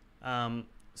 okay?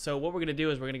 So what we're going to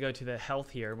do is we're going to go to the health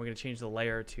here. We're going to change the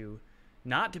layer to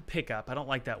not to pick up. I don't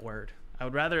like that word. I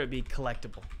would rather it be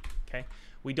collectible, okay?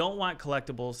 We don't want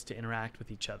collectibles to interact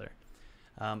with each other.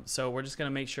 So we're just going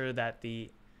to make sure that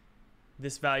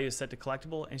this value is set to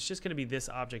collectible, and it's just going to be this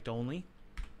object only,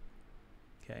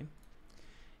 okay?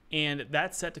 And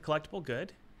that's set to collectible,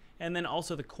 good. And then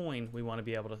also the coin we want to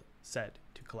be able to set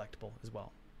to collectible as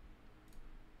well.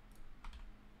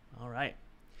 All right.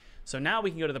 So now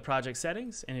we can go to the project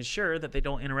settings and ensure that they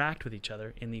don't interact with each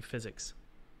other in the physics.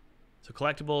 So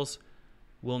collectibles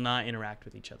will not interact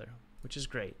with each other, which is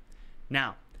great.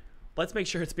 Now, let's make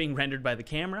sure it's being rendered by the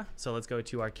camera. So let's go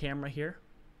to our camera here,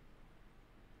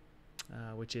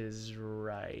 which is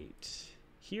right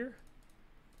here.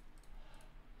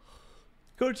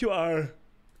 Go to our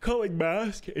culling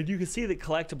mask, and you can see that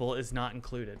collectible is not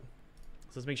included.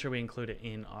 So let's make sure we include it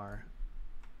in our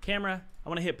camera. I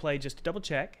want to hit play just to double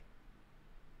check.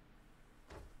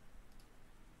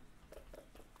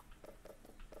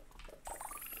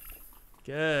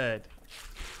 Good.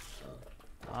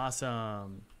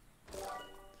 Awesome.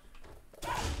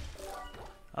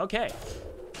 Okay.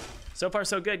 So far,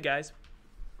 so good, guys.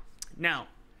 Now,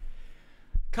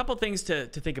 a couple things to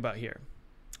think about here.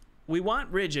 We want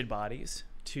rigid bodies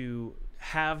to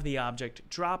have the object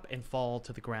drop and fall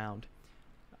to the ground.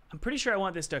 I'm pretty sure I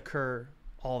want this to occur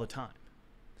all the time.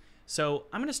 So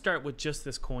I'm going to start with just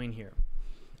this coin here.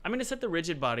 I'm going to set the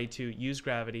rigid body to use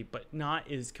gravity, but not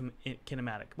is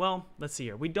kinematic. Well, let's see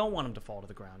here. We don't want them to fall to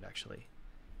the ground, actually.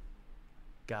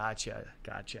 Gotcha,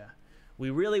 gotcha. We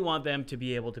really want them to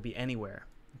be able to be anywhere,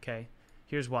 okay?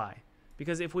 Here's why.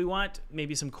 Because if we want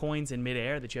maybe some coins in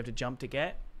midair that you have to jump to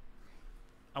get,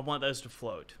 I want those to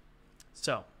float.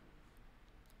 So,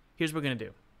 here's what we're going to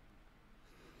do.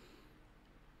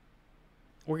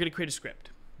 We're going to create a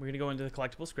script. We're going to go into the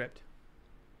collectible script.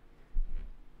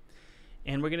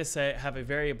 And we're going to have a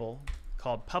variable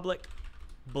called public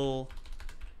bool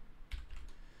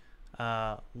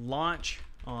launch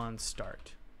on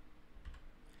start.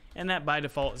 And that by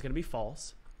default is going to be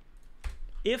false.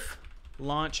 If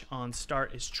launch on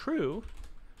start is true,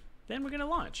 then we're going to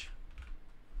launch.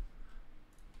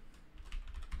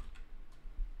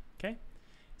 Okay,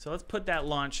 so let's put that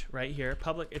launch right here.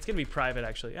 Public, it's going to be private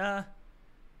actually.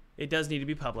 It does need to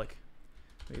be public.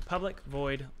 Maybe public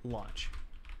void launch.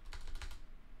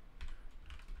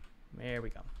 There we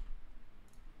go.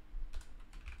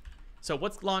 So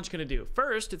what's launch going to do?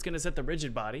 First, it's going to set the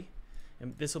rigid body,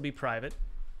 and this will be private.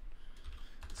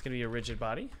 It's going to be a rigid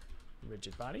body.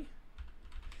 Rigid body.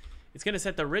 It's going to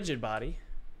set the rigid body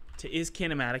to is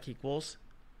kinematic equals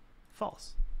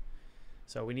false.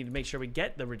 So we need to make sure we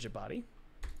get the rigid body.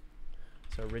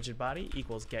 So rigid body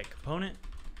equals get component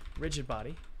rigid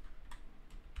body.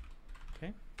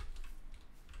 Okay.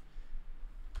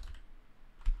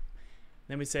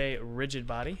 Then we say rigid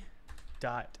body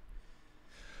dot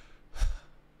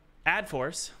add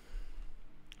force.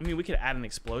 I mean, we could add an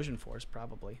explosion force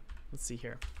probably. Let's see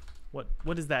here. What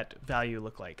does that value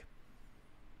look like?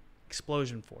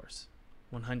 Explosion force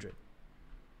 100.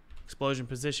 Explosion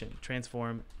position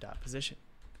transform dot position.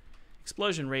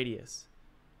 Explosion radius,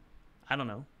 I don't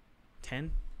know,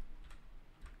 10.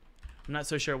 I'm not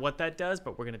so sure what that does,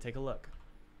 but we're going to take a look.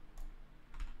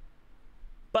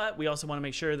 But we also want to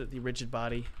make sure that the rigid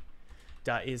body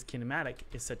dot is kinematic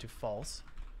is set to false.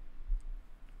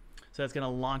 So that's going to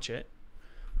launch it.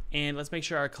 And let's make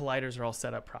sure our colliders are all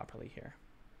set up properly here.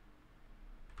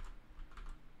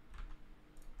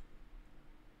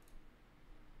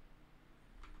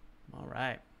 All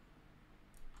right.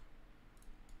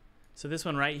 So this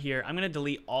one right here, I'm going to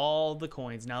delete all the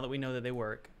coins now that we know that they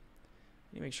work.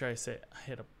 Let me make sure I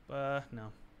hit a,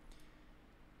 no.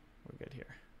 We're good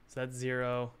here. So that's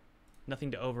 0.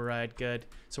 Nothing to override, good.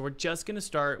 So we're just going to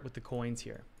start with the coins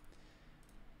here.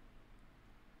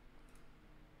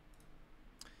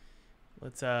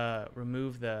 Let's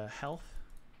remove the health,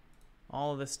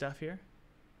 all of this stuff here.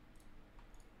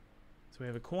 So we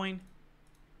have a coin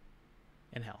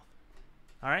and health.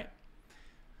 All right.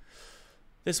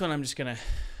 This one I'm just gonna,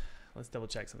 let's double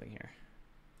check something here.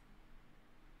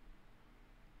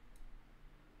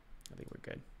 I think we're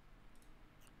good.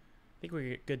 I think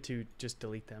we're good to just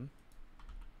delete them.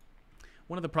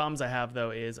 One of the problems I have,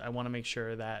 though, is I want to make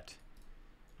sure that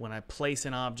when I place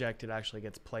an object, it actually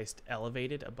gets placed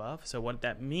elevated above. So what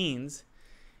that means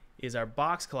is our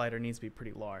box collider needs to be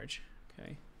pretty large.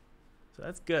 Okay, so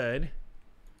that's good.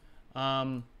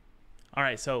 All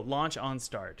right, so launch on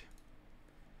start.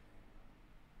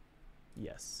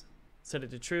 Yes. Set it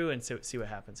to true and see what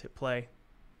happens. Hit play.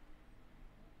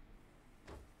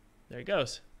 There it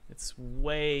goes. It's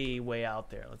way, way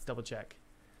out there. Let's double check.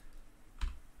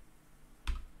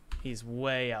 He's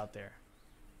way out there.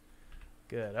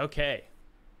 Good. Okay.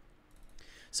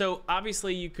 So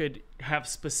obviously you could have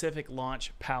specific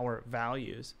launch power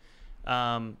values.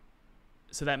 So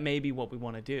that may be what we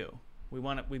want to do.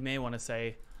 We may want to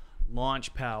say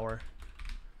launch power.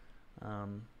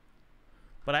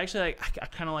 But actually, I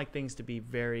kind of like things to be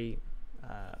very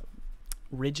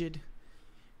rigid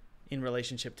in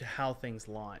relationship to how things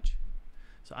launch.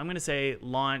 So I'm going to say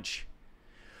launch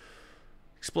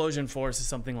explosion force is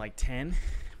something like 10.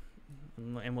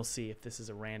 And we'll see if this is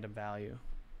a random value.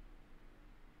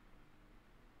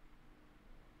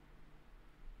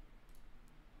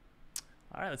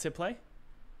 All right, let's hit play.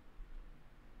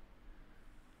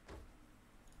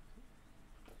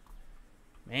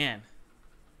 Man,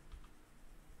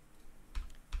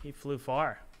 he flew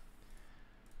far.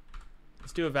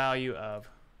 Let's do a value of,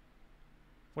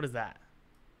 what is that?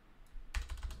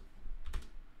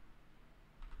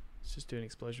 Let's just do an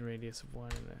explosion radius of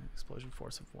 1 and an explosion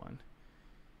force of 1.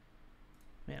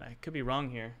 Man, I could be wrong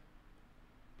here.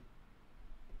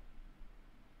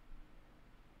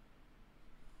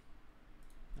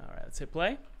 All right, let's hit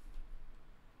play.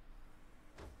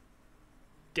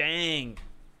 Dang.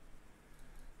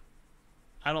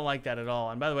 I don't like that at all.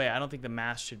 And by the way, I don't think the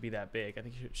mass should be that big. I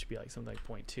think it should be like something like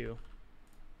 0.2.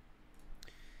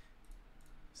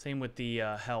 Same with the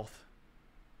health.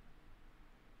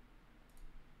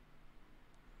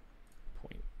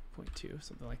 0.2,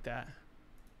 something like that.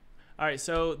 All right,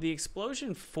 so the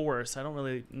explosion force, I don't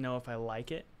really know if I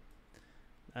like it.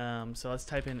 So let's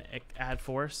type in add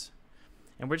force.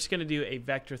 And we're just going to do a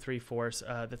vector 3 force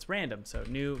that's random. So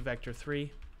new vector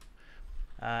 3.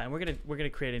 And we're gonna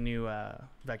create a new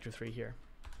vector 3 here.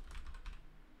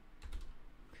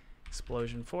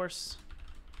 Explosion force.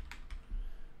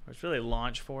 Or it's really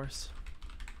launch force.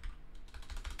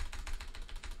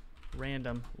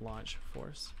 Random launch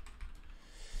force.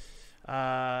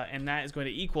 And that is going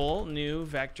to equal new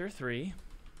vector 3.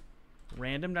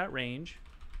 Random.range.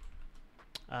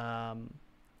 How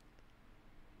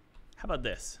about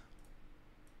this?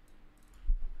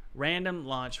 Random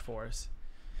launch force.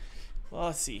 Well,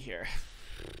 let's see here.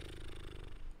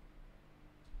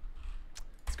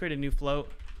 Let's create a new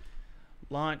float.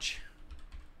 Launch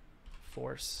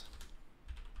force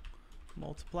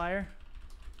multiplier.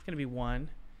 It's going to be 1.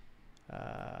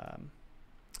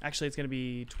 Actually, it's going to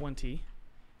be 20.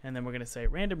 And then we're going to say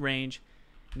random range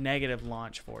negative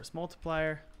launch force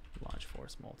multiplier. Launch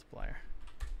force multiplier.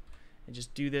 And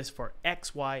just do this for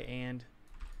X, Y, and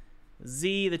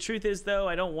Z. The truth is, though,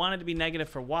 I don't want it to be negative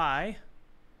for Y.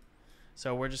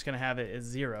 So we're just going to have it as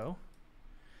 0.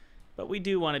 But we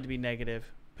do want it to be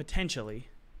negative, potentially,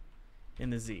 in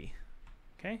the Z.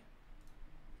 Okay?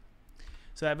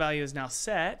 So that value is now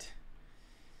set.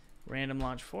 Random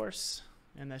launch force.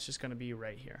 And that's just going to be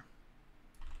right here.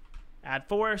 Add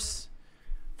force.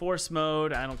 Force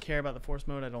mode. I don't care about the force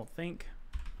mode, I don't think.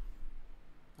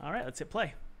 All right, let's hit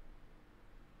play.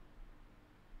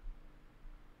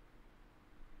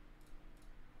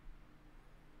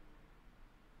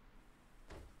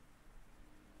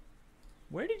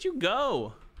 Where did you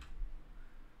go?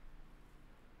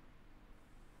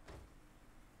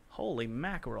 Holy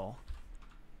mackerel.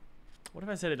 What if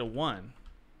I set it to 1?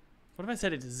 What if I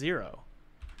set it to 0?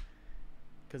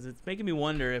 Because it's making me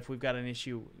wonder if we've got an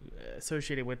issue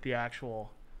associated with the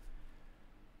actual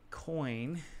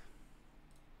coin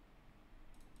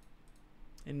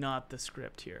and not the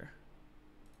script here.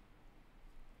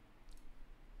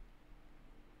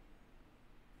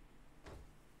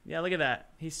 Yeah, look at that.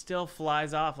 He still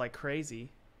flies off like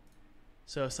crazy.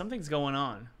 So something's going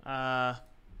on.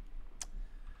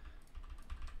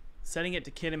 Setting it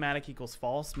to kinematic equals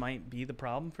false might be the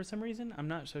problem for some reason. I'm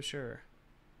not so sure.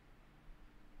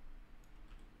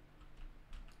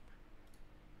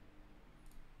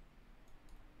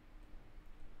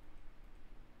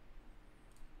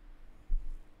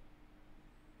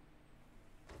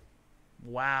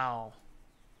 Wow.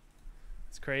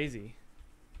 It's crazy.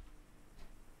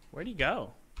 Where'd he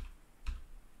go?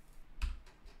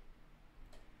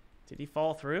 Did he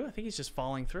fall through? I think he's just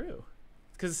falling through.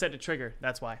 It's because it's set to trigger.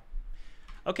 That's why.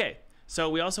 Okay. So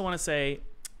we also want to say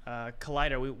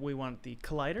collider. We want the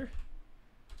collider.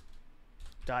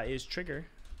 dot is trigger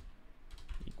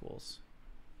equals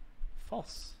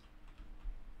false.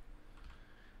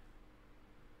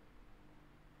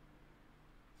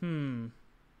 The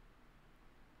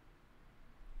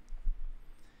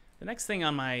next thing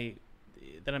on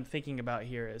that I'm thinking about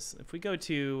here is if we go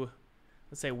to,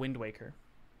 let's say, Wind Waker.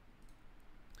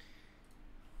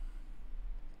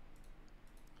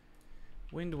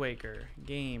 Wind Waker,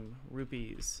 game,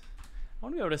 rupees. I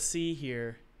want to be able to see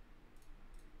here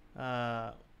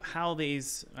how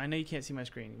these, I know you can't see my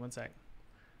screen, one sec,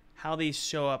 how these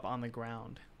show up on the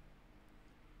ground.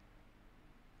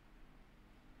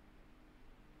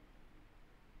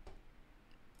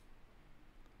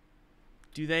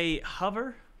 Do they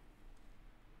hover?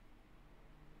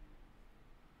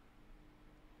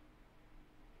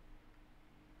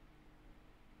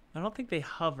 I don't think they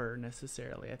hover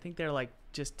necessarily. I think they're like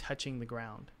just touching the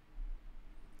ground.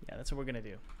 Yeah, that's what we're gonna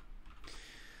do.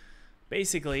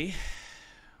 Basically,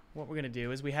 what we're gonna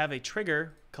do is we have a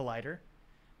trigger collider,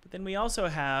 but then we also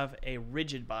have a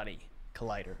rigid body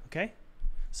collider, okay?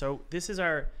 So this is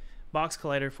our box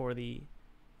collider for the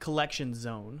collection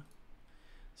zone.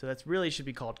 So that's really should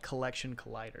be called collection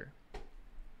collider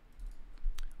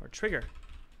or trigger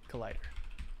collider.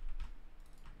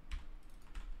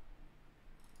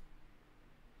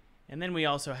 And then we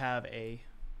also have a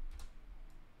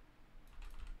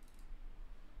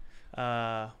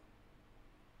RB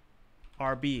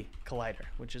collider,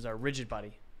 which is our rigid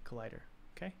body collider,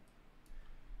 okay?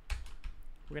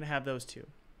 We're gonna have those two.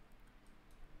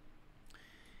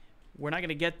 We're not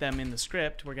gonna get them in the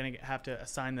script. We're gonna have to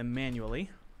assign them manually,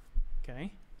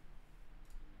 okay?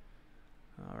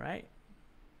 All right.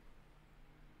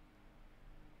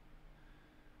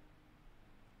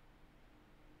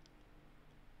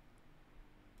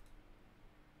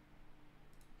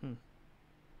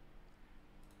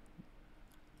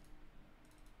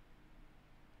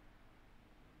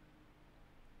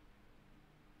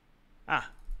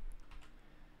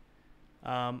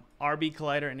 RB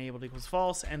collider enabled equals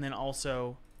false, and then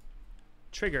also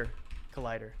trigger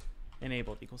collider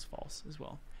enabled equals false as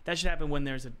well. That should happen when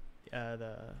there's a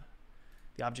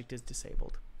the object is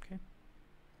disabled. Okay.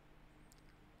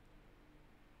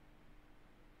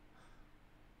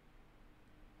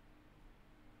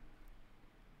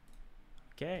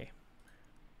 Okay.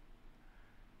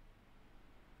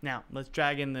 Now let's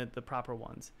drag in the proper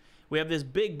ones. We have this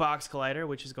big box collider,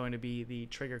 which is going to be the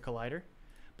trigger collider.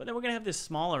 But then we're going to have this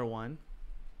smaller one,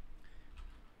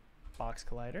 box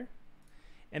collider.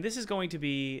 And this is going to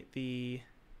be the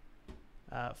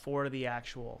for the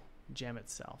actual gem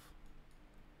itself.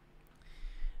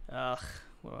 What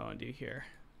do I want to do here?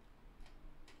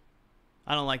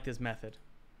 I don't like this method.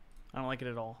 I don't like it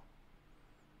at all.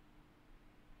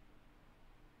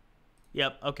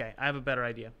 Yep, okay, I have a better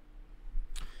idea.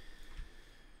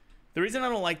 The reason I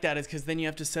don't like that is because then you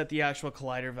have to set the actual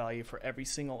collider value for every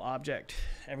single object,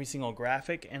 every single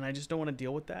graphic, and I just don't want to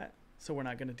deal with that, so we're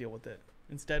not going to deal with it.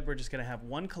 Instead, we're just going to have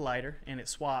one collider, and it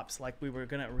swaps like we were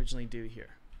going to originally do here.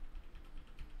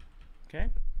 Okay?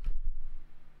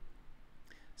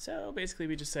 So basically,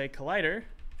 we just say collider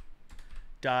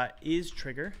dot is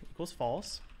trigger equals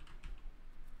false.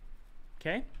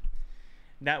 Okay?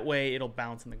 That way, it'll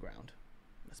bounce on the ground.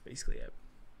 That's basically it.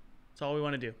 That's all we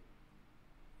want to do.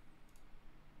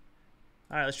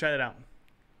 All right, let's try that out.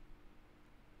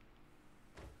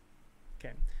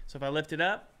 Okay, so if I lift it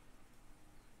up,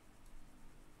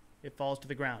 it falls to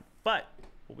the ground. But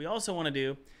what we also want to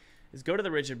do is go to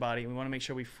the rigid body, and we want to make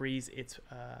sure we freeze its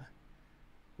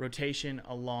rotation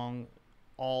along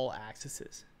all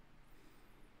axes.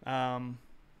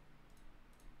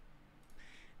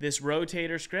 This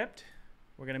rotator script,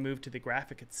 we're going to move to the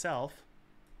graphic itself.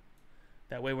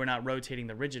 That way we're not rotating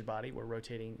the rigid body, we're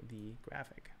rotating the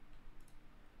graphic.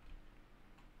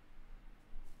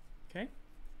 Okay,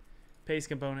 paste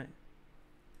component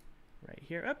right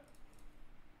here, up.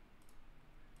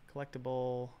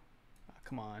 Collectible, oh,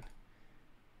 come on.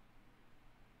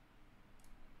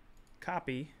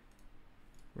 Copy,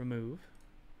 remove,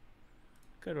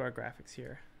 go to our graphics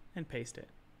here and paste it.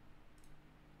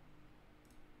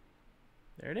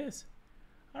 There it is.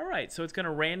 All right, so it's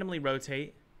gonna randomly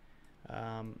rotate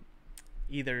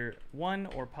either 1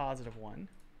 or +1.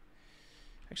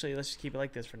 Actually, let's just keep it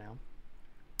like this for now.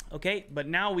 Okay, but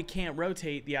now we can't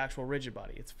rotate the actual rigid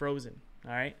body. It's frozen,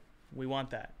 all right? We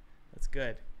want that. That's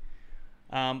good.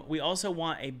 We also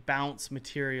want a bounce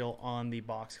material on the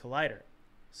box collider.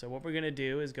 So what we're gonna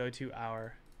do is go to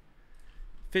our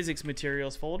physics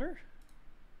materials folder,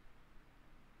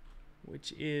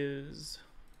 which is,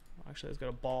 actually let's go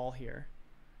to ball here.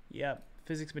 Yep,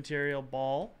 physics material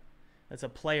ball. That's a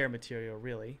player material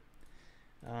really.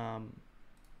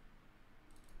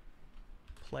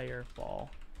 player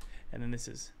ball, and then this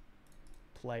is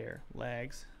player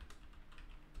legs.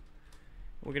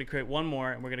 We're going to create one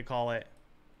more, and we're going to call it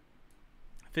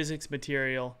physics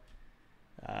material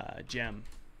gem.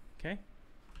 Okay.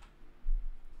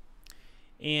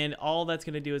 And all that's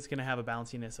going to do is going to have a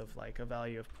bounciness of like a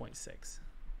value of 0.6.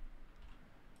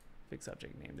 Fixed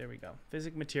object name. There we go.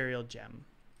 Physics material gem,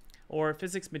 or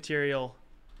physics material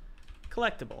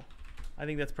collectible. I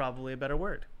think that's probably a better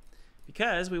word,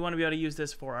 because we want to be able to use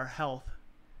this for our health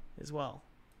as well.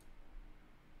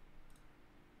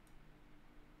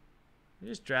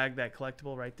 Just drag that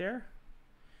collectible right there.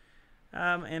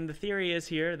 And the theory is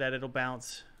here that it'll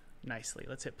bounce nicely.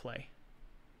 Let's hit play.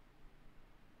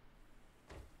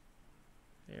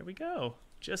 There we go.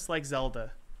 Just like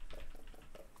Zelda.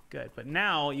 Good. But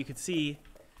now you can see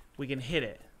we can hit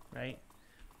it, right?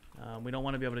 We don't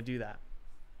want to be able to do that.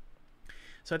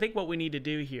 So I think what we need to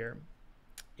do here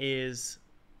is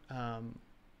have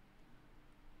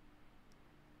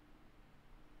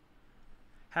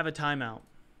a timeout.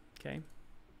 Okay.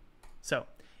 So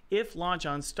if launch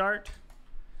on start,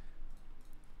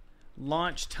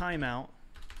 launch timeout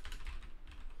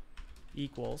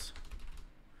equals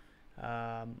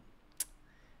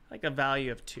like a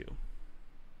value of 2.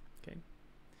 Okay.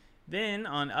 Then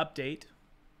on update,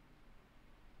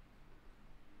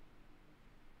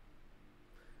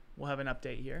 we'll have an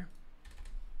update here.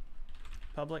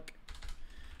 Public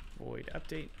void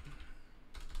update.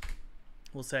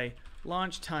 We'll say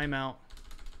launch timeout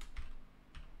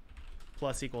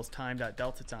plus equals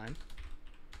time.delta time.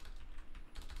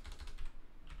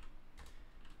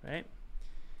 Right?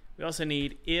 We also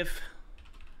need if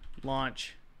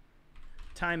launch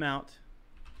timeout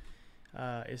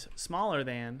is smaller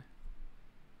than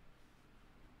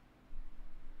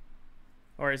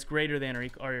or is greater than or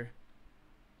equal, or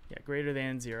yeah, greater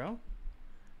than 0,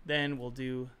 then we'll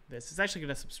do this. It's actually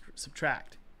going to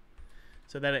subtract,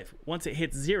 so that if once it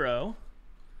hits 0,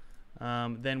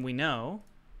 then we know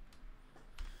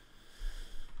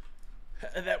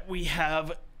that we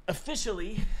have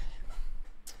officially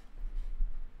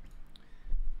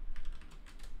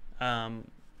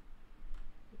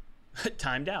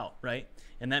timed out, right?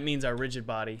 And that means our rigid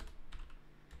body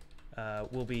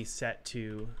will be set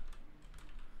to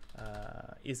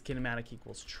is kinematic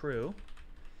equals true,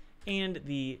 and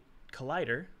the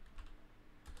collider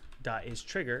dot is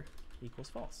trigger equals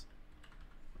false.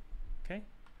 Okay.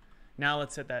 Now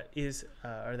let's set that is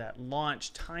or that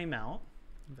launch timeout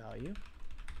value.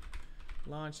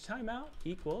 Launch timeout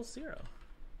equals 0.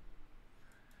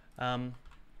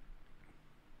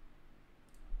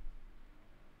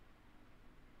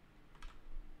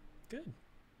 Good.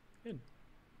 Good.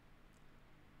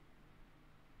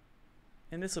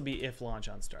 And this will be if launch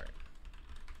on start.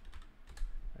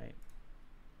 Right.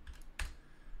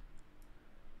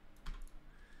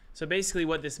 So basically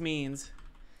what this means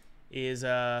is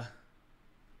I'm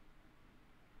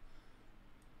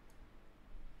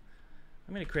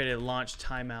going to create a launch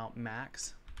timeout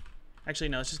max. Actually,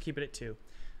 no, let's just keep it at 2.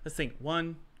 Let's think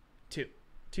 1, 2.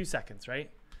 2 seconds,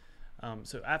 right?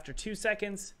 So after 2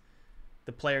 seconds,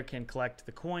 the player can collect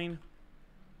the coin,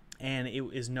 and it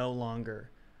is no longer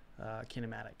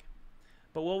kinematic.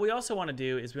 But what we also want to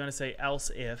do is we want to say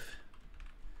else if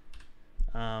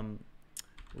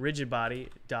rigid body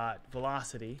dot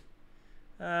velocity.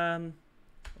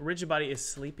 Rigid body is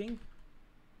sleeping.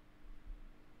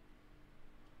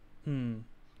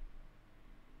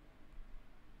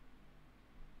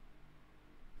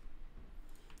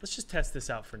 Let's just test this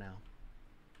out for now.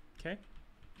 Okay.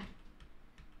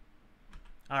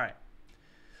 All right.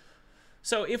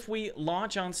 So if we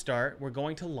launch on start, we're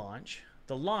going to launch.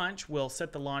 The launch will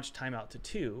set the launch timeout to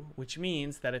 2, which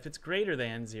means that if it's greater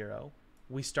than 0,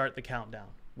 we start the countdown.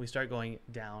 We start going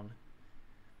down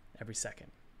every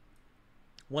second.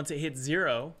 Once it hits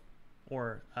 0,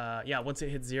 or once it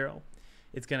hits 0,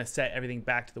 it's going to set everything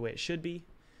back to the way it should be,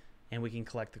 and we can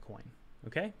collect the coin.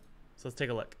 Okay? So let's take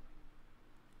a look.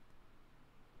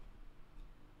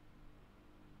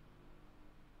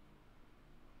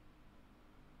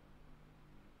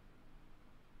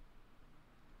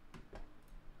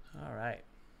 All right.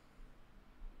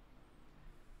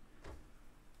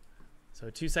 So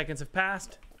 2 seconds have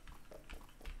passed.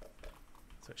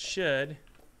 So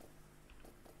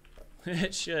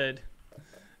it should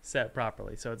set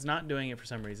properly. So it's not doing it for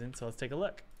some reason. So let's take a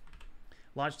look.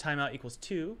 Launch timeout equals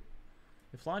 2.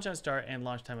 If launch on start and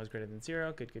launch timeout is greater than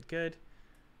 0, good.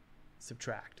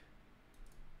 Subtract.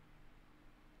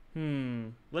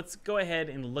 Let's go ahead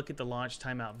and look at the launch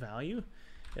timeout value.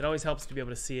 It always helps to be able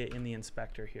to see it in the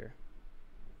inspector here.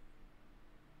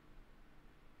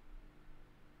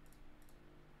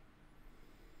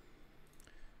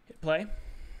 play.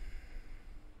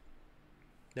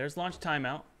 There's launch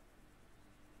timeout.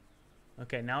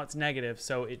 Okay, now it's negative,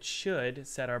 so it should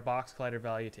set our box collider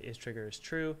value to is trigger is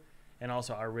true, and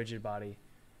also our rigid body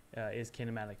is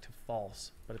kinematic to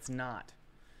false, but it's not.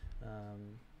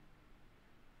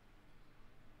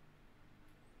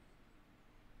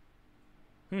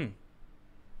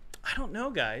 I don't know,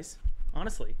 guys.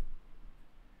 Honestly.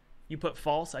 You put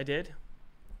false, I did.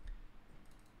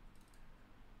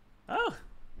 Oh,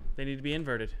 they need to be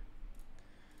inverted.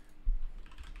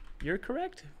 You're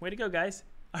correct. Way to go, guys.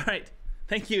 All right.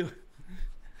 Thank you.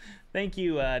 Thank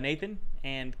you, Nathan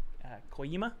and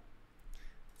Koyima.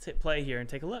 Let's hit play here and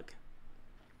take a look.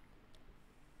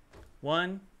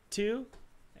 1, 2,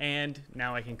 and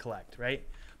now I can collect, right?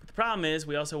 But the problem is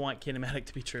we also want kinematic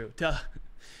to be true. Duh.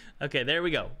 Okay, there we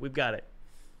go. We've got it.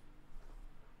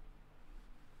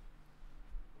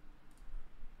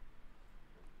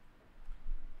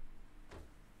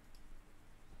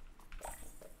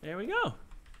 There we go.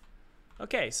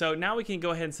 Okay, so now we can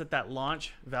go ahead and set that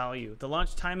launch value. The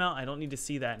launch timeout, I don't need to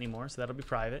see that anymore, so that'll be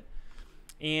private.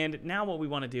 And now what we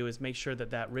want to do is make sure that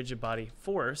that rigid body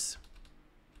force,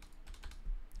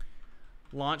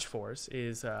 launch force,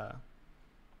 is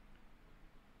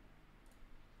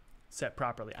set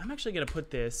properly. I'm actually going to put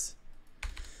this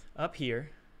up here.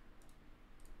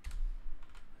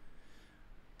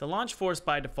 The launch force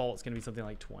by default is going to be something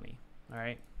like 20. All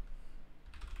right.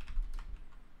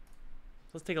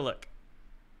 Let's take a look.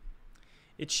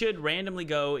 It should randomly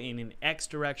go in an X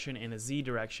direction and a Z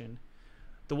direction.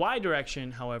 The Y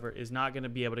direction, however, is not going to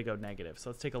be able to go negative. So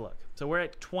let's take a look. So we're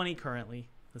at 20 currently.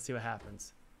 Let's see what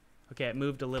happens. Okay, it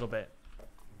moved a little bit.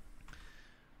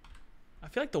 I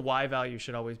feel like the Y value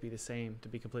should always be the same, to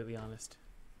be completely honest.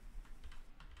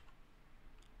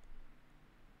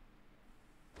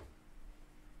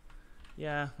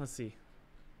 Yeah, let's see.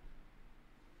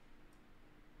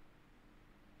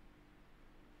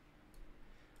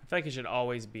 I feel like it should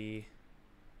always be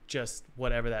just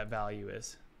whatever that value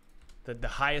is. The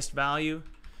highest value,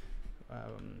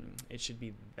 it should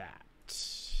be that.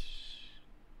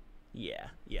 Yeah.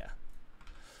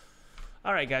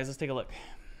 All right, guys, let's take a look.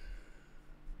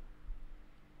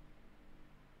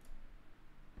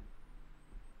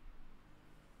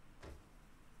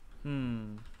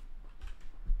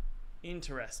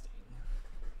 Interesting.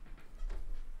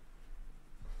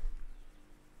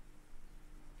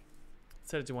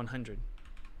 Set it to 100.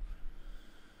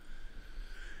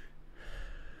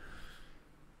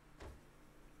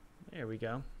 There we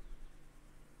go.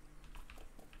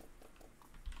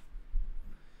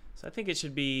 So I think it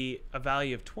should be a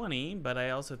value of 20, but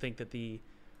I also think that the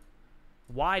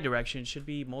Y direction should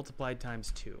be multiplied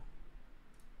times 2.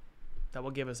 That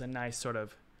will give us a nice sort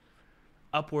of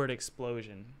upward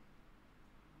explosion.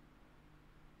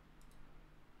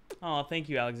 Oh, thank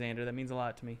you, Alexander. That means a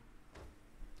lot to me.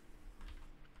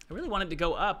 I really want it to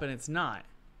go up, and it's not.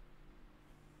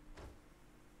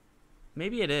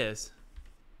 Maybe it is.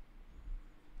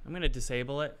 I'm going to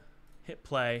disable it, hit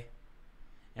play,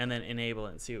 and then enable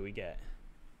it and see what we get.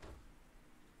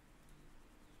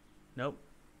 Nope.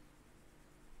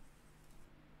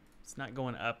 It's not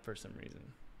going up for some reason.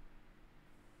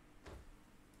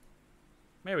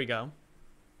 There we go.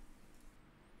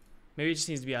 Maybe it just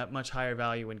needs to be a much higher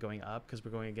value when going up because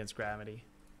we're going against gravity.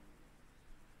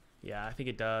 Yeah, I think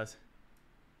it does.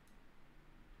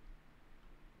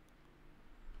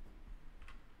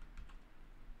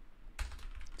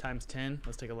 Times 10.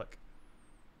 Let's take a look.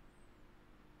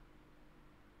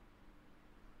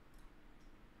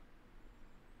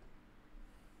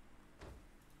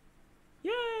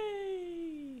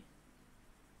 Yay!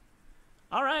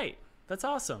 All right. That's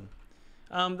awesome.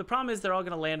 The problem is they're all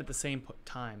going to land at the same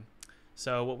time.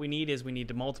 So what we need is we need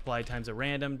to multiply times a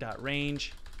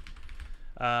random.range.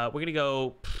 We're going to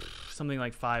go something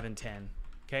like 5 and 10.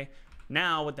 Okay.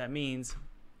 Now what that means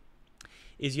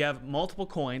is you have multiple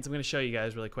coins. I'm going to show you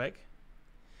guys really quick.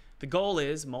 The goal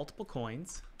is multiple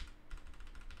coins.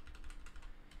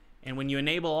 And when you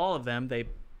enable all of them, they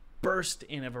burst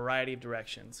in a variety of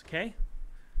directions. Okay.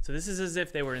 So this is as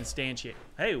if they were instantiated.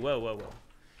 Hey, whoa.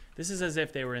 This is as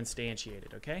if they were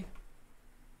instantiated. Okay.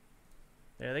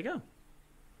 There they go.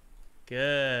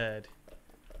 Good.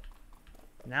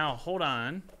 Now, hold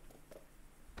on.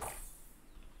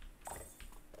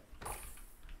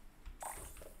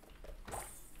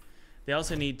 They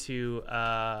also need to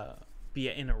be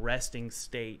in a resting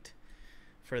state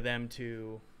for them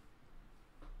to...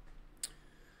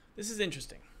 This is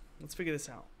interesting. Let's figure this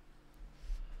out.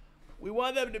 We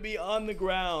want them to be on the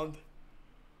ground.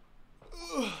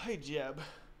 Ugh, hey, Jeb.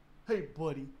 Hey,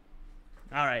 buddy.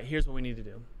 All right, here's what we need to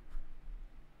do.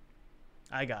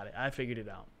 I got it. I figured it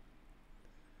out.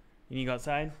 You need to go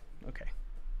outside? Okay.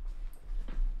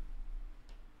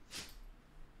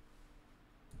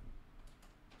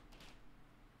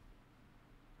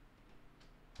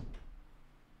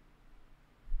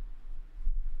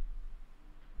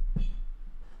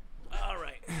 All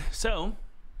right. So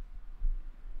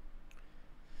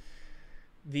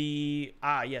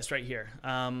yes, right here.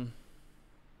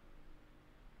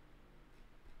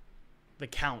 The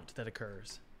count that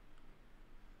occurs.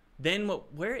 Then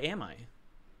where am I?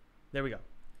 There we go.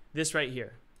 This right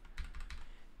here.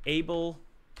 Able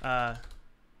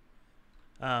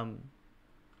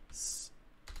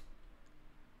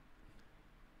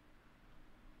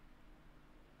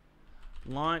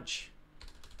launch.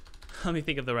 Let me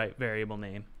think of the right variable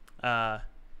name.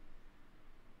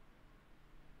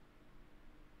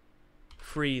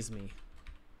 Freeze me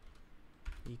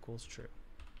equals true.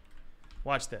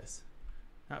 Watch this.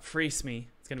 Not freeze me.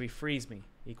 It's going to be freeze me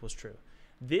equals true.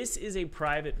 This is a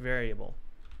private variable.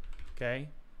 Okay?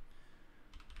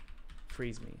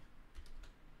 Freeze me.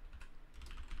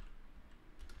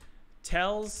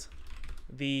 Tells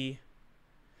the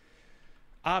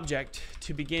object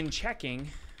to begin checking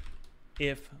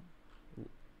if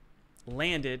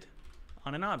landed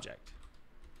on an object.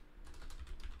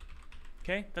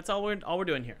 Okay? That's all we're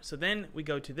doing here. So then we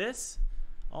go to this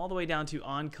all the way down to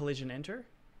on collision enter.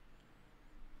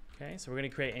 Okay? So we're going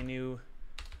to create a new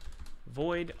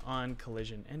void on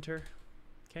collision enter.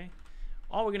 Okay?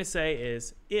 All we're going to say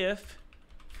is if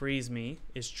freeze me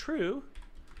is true,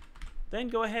 then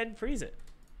go ahead and freeze it.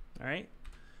 All right?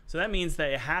 So that means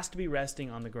that it has to be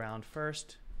resting on the ground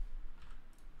first.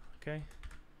 Okay?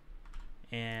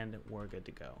 And we're good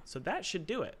to go. So that should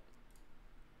do it.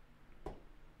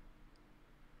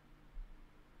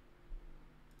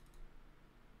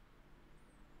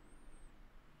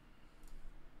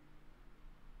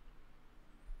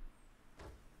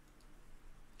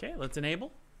 Okay, let's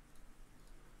enable.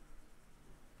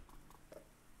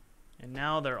 And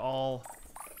now they're all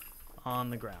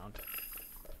on the ground.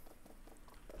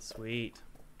 Sweet.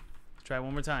 Let's try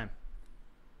one more time.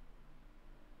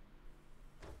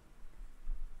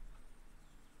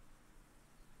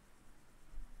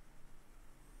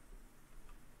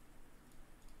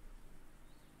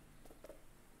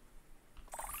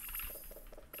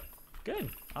 Good.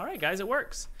 All right, guys, it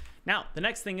works. Now, the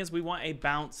next thing is we want a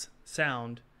bounce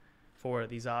sound for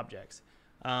these objects.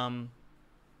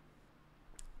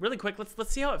 Really quick,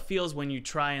 let's see how it feels when you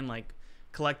try and like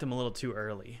collect them a little too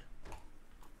early.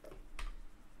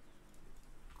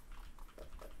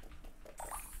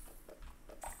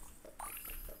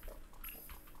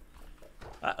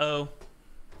 Uh-oh.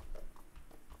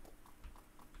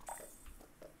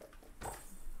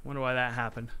 Wonder why that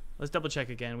happened. Let's double check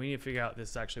again. We need to figure out if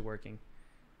this is actually working.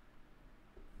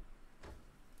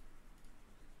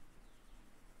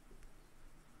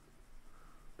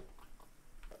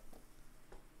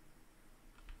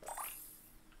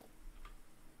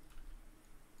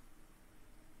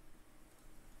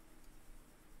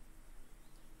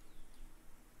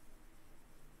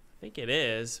 I think it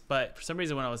is, but for some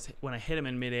reason when I hit him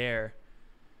in midair,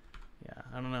 yeah,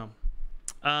 I don't know.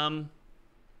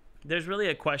 There's really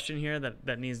a question here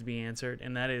that needs to be answered,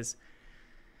 and that is,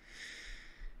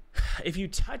 if you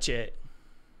touch it,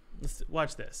 let's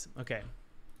watch this. Okay.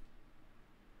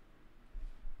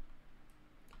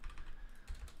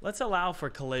 Let's allow for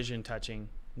collision touching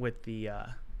with the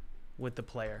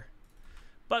player,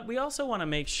 but we also want to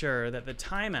make sure that the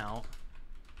timeout,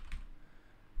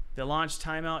 the launch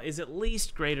timeout, is at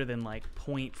least greater than like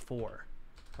 0.4 or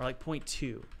like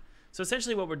 0.2. So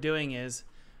essentially what we're doing is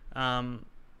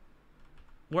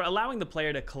we're allowing the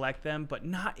player to collect them, but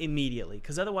not immediately,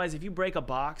 because otherwise if you break a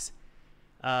box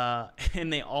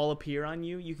and they all appear on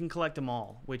you, you can collect them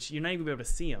all, which you're not even going to be able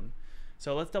to see them.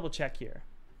 So let's double check here.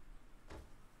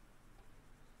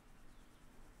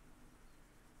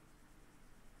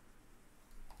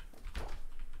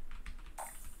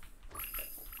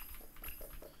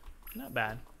 Not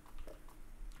bad.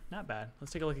 Not bad.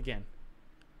 Let's take a look again.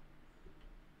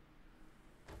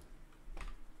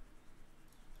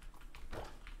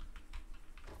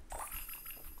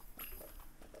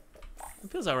 It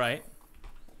feels all right.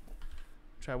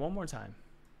 Try one more time.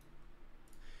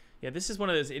 Yeah, this is one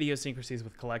of those idiosyncrasies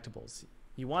with collectibles.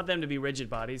 You want them to be rigid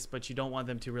bodies, but you don't want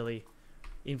them to really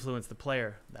influence the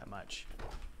player that much.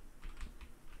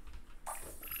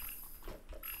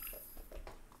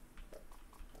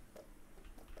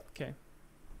 Okay.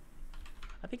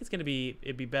 I think it'd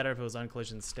be better if it was on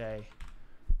collision stay.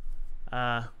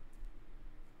 No.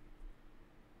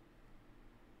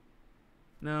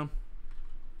 I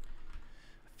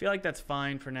feel like that's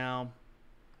fine for now.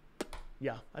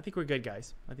 Yeah, I think we're good,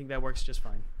 guys. I think that works just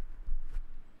fine.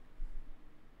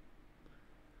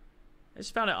 I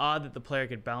just found it odd that the player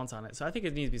could bounce on it, so I think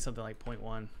it needs to be something like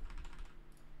 0.1.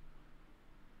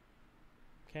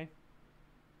 Okay.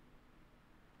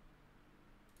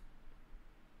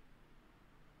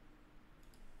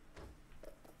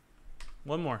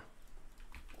 One more.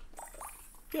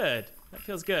 Good. That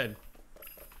feels good.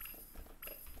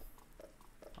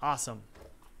 Awesome.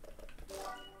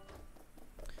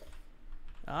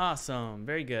 Awesome.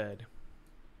 Very good.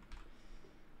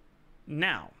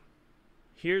 Now,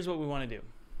 here's what we want to do.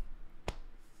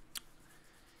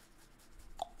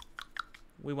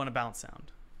 We want a bounce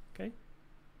sound. Okay.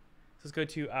 So let's go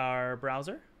to our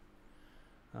browser.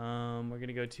 We're going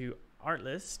to go to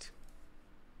Artlist.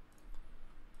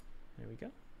 There we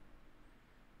go.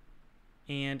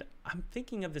 And I'm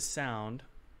thinking of the sound.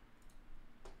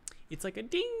 It's like a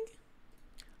ding.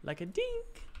 Like a ding.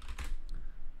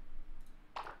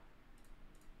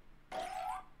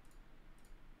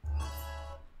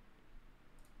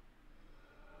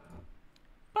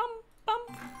 Bum, bum.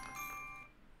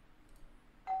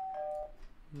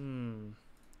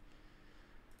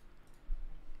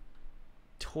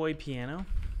 Toy piano.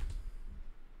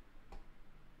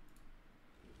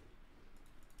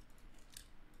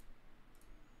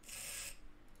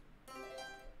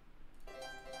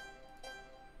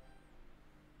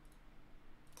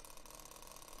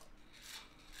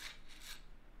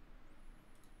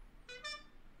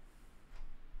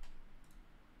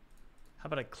 How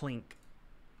about a clink?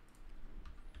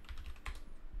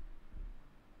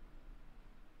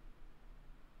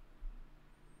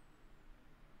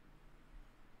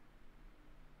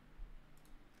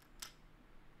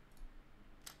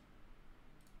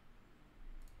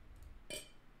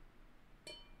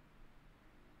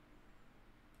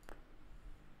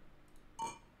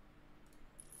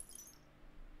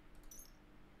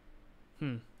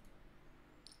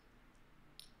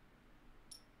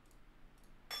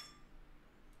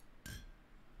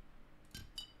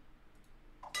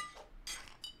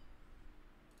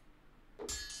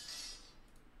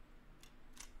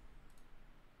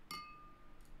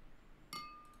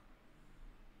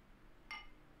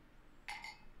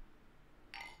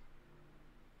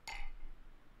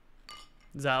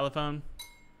 Xylophone.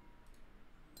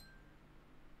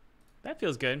 That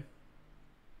feels good.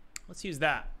 Let's use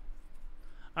that.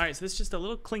 All right, so this is just a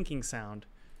little clinking sound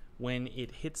when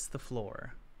it hits the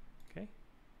floor. Okay.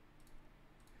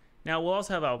 Now we'll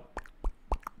also have a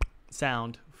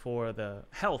sound for the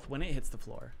health when it hits the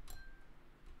floor.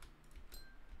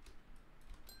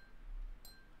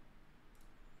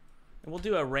 And we'll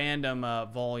do a random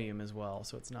volume as well,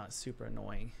 so it's not super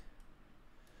annoying.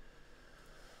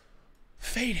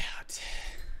 Fade out.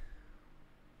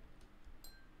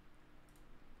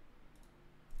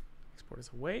 Export as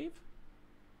a wave.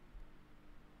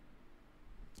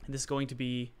 And this is going to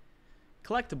be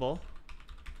collectible,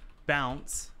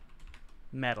 bounce,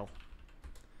 metal.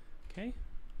 Okay?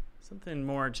 Something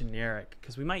more generic,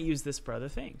 because we might use this for other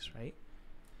things, right?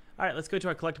 All right, let's go to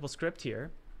our collectible script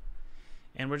here.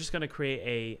 And we're just going to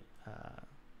create a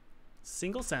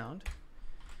single sound.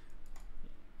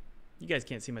 You guys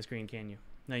can't see my screen, can you?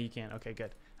 No, you can't. Okay,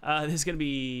 good. This is going to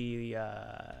be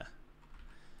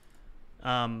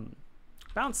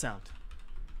bounce sound.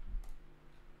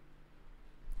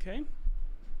 Okay.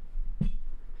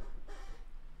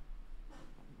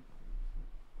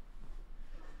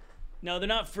 No, they're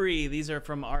not free. These are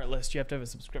from Artlist. You have to have a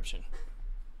subscription.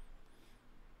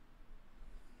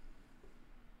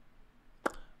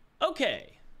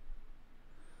 Okay.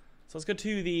 So let's go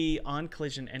to the on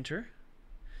collision enter.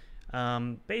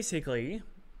 Basically,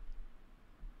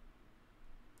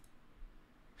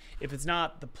 if it's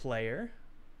not the player,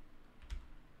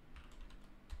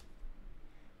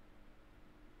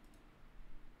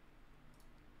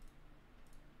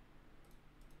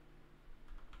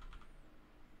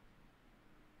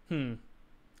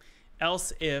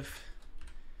 else if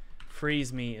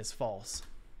freeze me is false.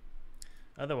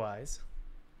 Otherwise,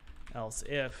 else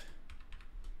if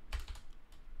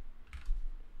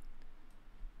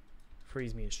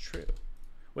freeze me is true,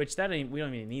 which that ain't, we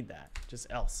don't even need that, just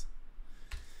else.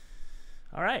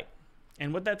 All right,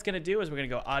 and what that's going to do is we're going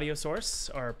to go audio source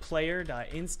or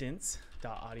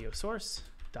player.instance.audio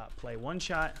source.play one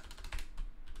shot,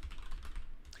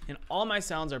 and all my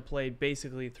sounds are played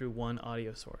basically through one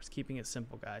audio source, keeping it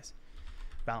simple, guys.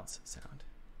 Bounce sound.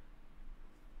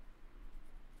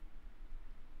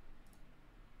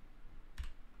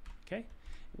 Okay,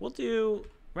 we'll do,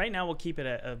 right now we'll keep it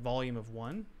at a volume of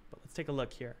 1, but let's take a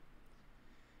look here.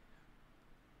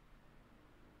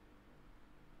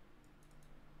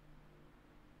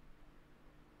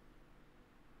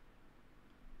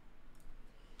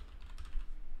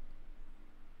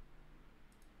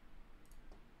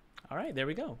 All right, there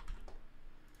we go.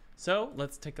 So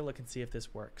let's take a look and see if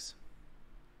this works.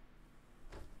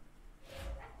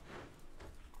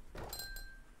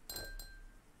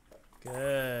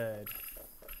 Good.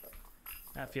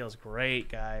 That feels great,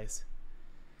 guys.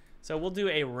 So we'll do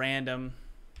a random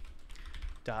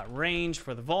dot range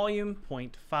for the volume,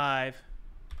 0.5. How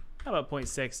about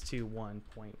 0.6 to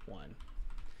 1.1?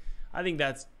 I think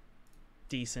that's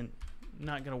decent.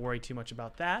 Not going to worry too much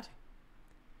about that.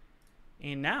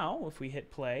 And now, if we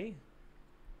hit play,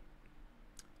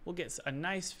 we'll get a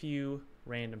nice few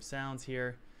random sounds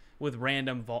here with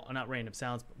random, not random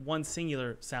sounds, but one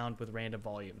singular sound with random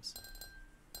volumes.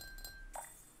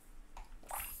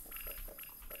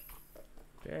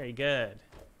 Very good.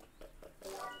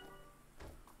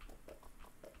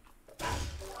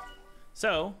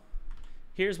 So,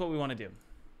 here's what we want to do.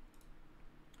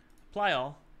 Apply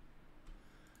all.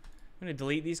 I'm going to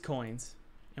delete these coins,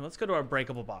 and let's go to our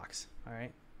breakable box. All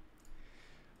right.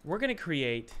 We're going to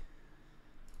create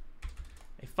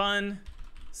a fun,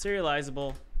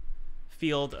 serializable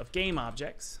field of game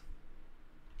objects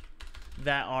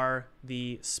that are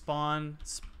the spawn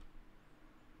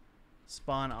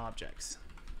objects.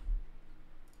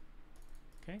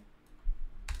 Okay.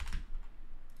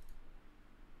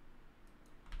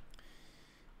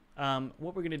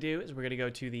 What we're going to do is we're going to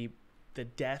go to the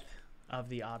death of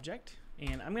the object,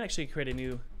 and I'm going to actually create a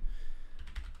new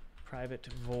private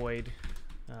void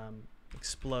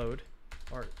explode,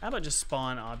 or how about just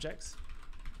spawn objects?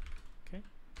 Okay.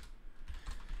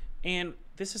 And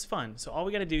this is fun. So all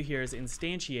we got to do here is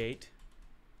instantiate.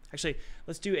 Actually,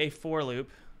 let's do a for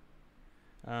loop.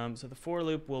 So the for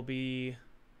loop will be,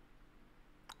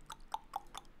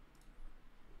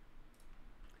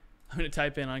 I'm going to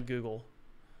type in on Google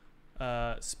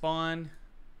spawn,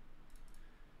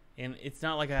 and it's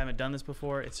not like I haven't done this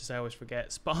before, it's just I always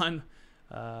forget. Spawn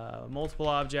multiple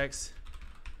objects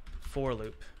for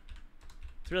loop.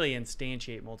 It's really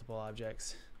instantiate multiple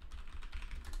objects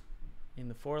in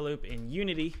the for loop in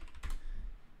Unity.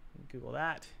 Google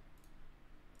that,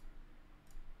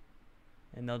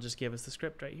 and they'll just give us the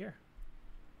script right here.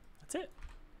 That's it.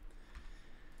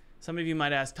 Some of you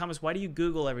might ask, Thomas, why do you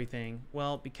Google everything?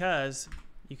 Well, because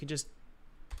you can just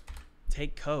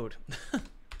take code.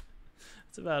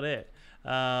 That's about it.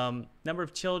 Number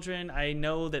of children, I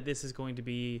know that this is going to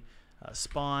be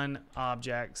spawn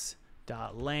objects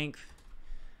dot length.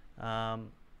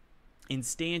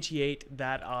 Instantiate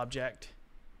that object,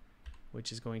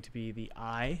 which is going to be the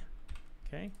I.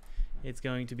 Okay, it's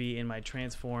going to be in my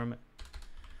transform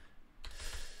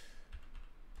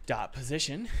dot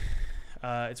position.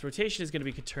 Its rotation is going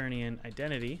to be quaternion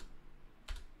identity.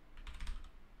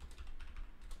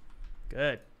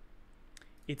 Good.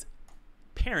 Its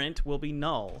parent will be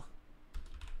null.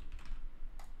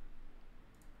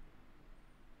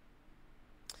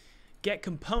 Get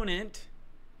component,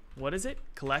 what is it?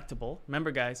 Collectible. Remember,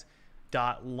 guys,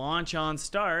 dot launch on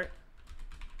start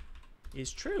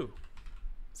is true.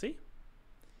 See?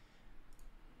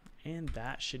 And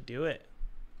that should do it.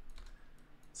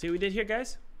 See what we did here,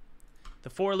 guys? The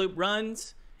for loop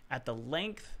runs at the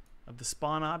length of the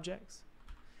spawn objects.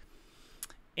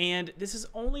 And this is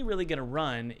only really going to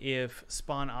run if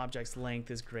spawn object's length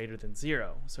is greater than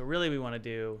 0. So really we want to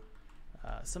do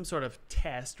some sort of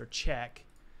test or check.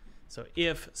 So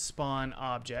if spawn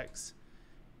objects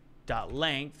dot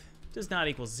length does not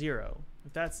equal 0,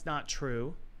 if that's not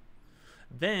true,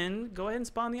 then go ahead and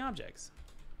spawn the objects.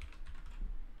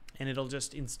 And it'll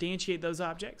just instantiate those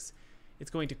objects.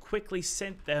 It's going to quickly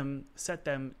set them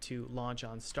to launch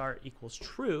on start equals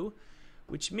true,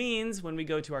 which means when we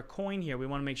go to our coin here, we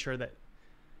want to make sure that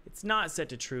it's not set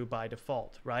to true by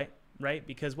default, right?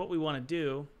 Because what we want to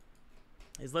do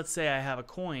is, let's say I have a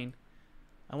coin.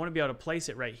 I want to be able to place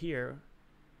it right here,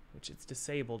 which it's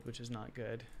disabled, which is not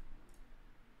good.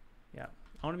 Yeah,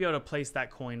 I want to be able to place that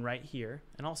coin right here.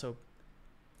 And also,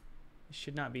 it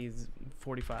should not be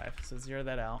 45. So zero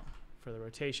that out for the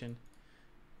rotation.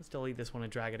 Let's delete this one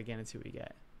and drag it again and see what we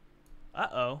get.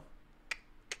 Uh-oh.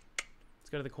 Let's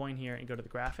go to the coin here and go to the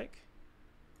graphic.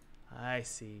 I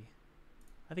see.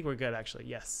 I think we're good, actually.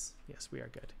 Yes. Yes, we are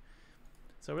good.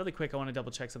 So really quick, I want to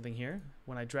double check something here.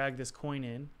 When I drag this coin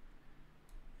in,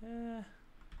 I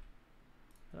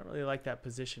don't really like that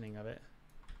positioning of it.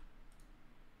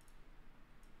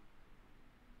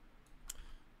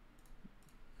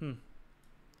 I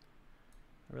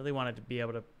really want it to be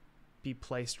able to be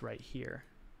placed right here.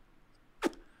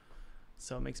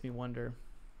 So it makes me wonder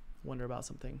about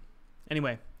something.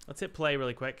 Anyway, let's hit play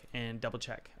really quick and double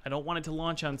check. I don't want it to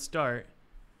launch on start.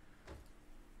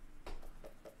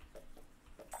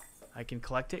 I can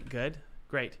collect it. Good.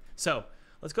 Great. So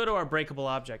let's go to our breakable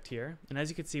object here. And as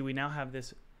you can see, we now have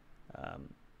this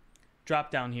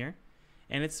drop down here,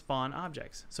 and it's spawn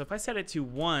objects. So if I set it to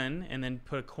 1 and then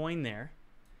put a coin there,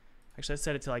 actually let's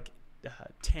set it to like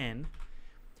 10.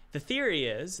 The theory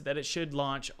is that it should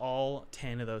launch all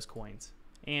 10 of those coins.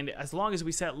 And as long as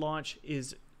we set launch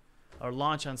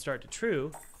on start to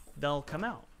true, they'll come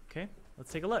out. Okay,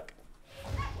 let's take a look.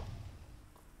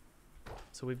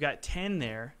 So we've got 10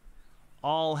 there,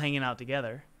 all hanging out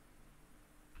together,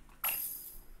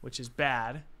 which is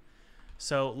bad.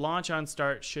 So launch on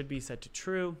start should be set to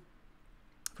true.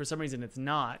 For some reason it's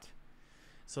not.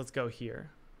 So let's go here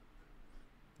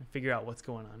and figure out what's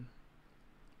going on.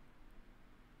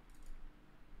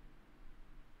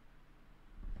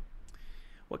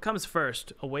 What comes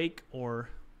first, awake or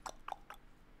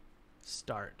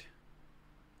start?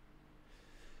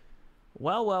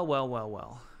 Well.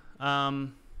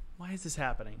 Why is this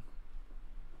happening?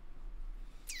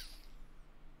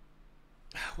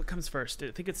 What comes first?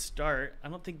 I think it's start. I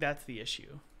don't think that's the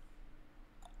issue.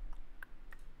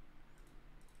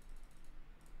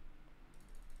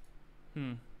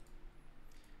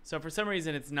 So for some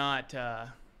reason it's not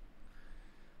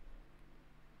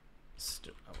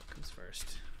what comes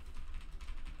first?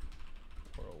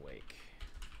 Or awake.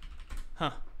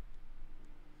 Huh.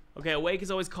 Okay, awake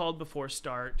is always called before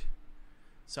start.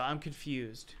 So I'm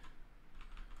confused.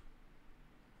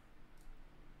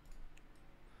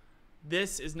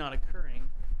 This is not occurring.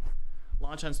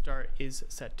 Launch on start is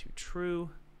set to true.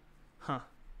 Huh.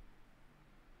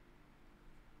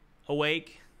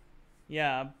 Awake.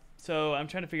 Yeah, so I'm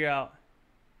trying to figure out.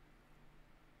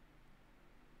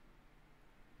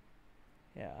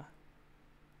 Yeah.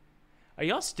 Are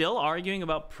y'all still arguing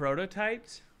about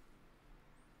prototypes?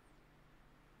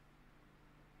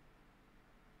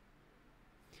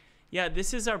 Yeah,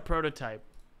 this is our prototype.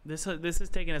 This has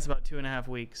taken us about 2.5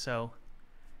 weeks, so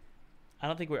I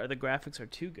don't think the graphics are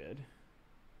too good.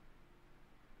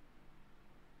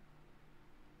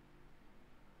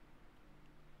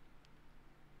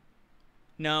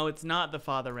 No, it's not the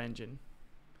father engine.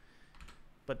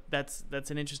 But that's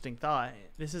an interesting thought.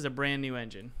 This is a brand new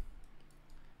engine.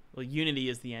 Well, Unity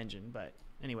is the engine, but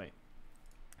anyway.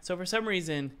 So for some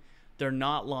reason, they're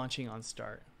not launching on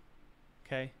start.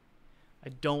 Okay? I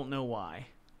don't know why.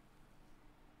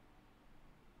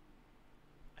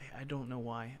 I don't know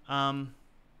why.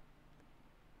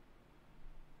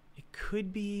 It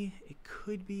could be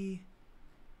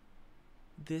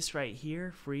this right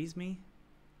here, freeze me.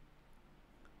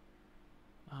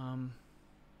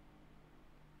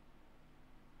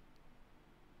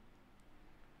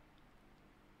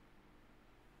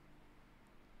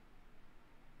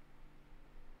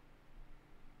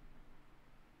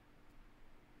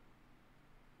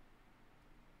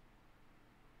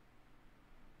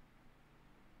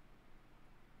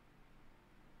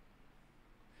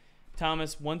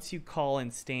 Thomas, once you call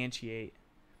instantiate,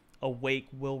 awake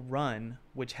will run,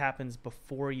 which happens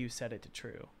before you set it to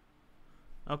true.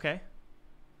 Okay.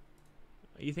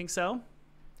 You think so?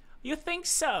 You think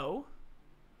so?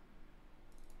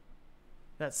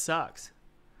 That sucks.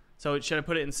 So should I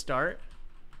put it in start?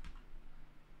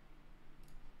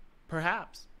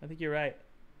 Perhaps. I think you're right.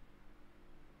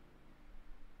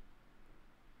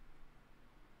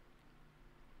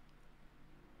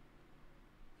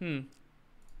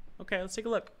 Okay, let's take a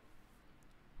look.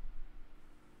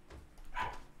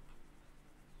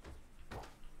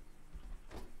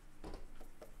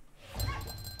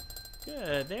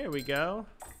 Good, there we go.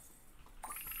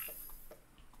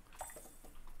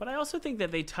 But I also think that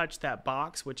they touched that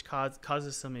box, which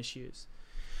causes some issues.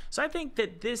 So I think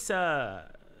that this,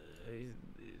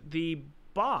 the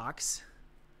box,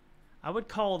 I would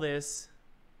call this,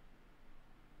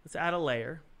 let's add a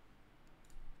layer.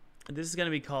 This is going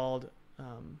to be called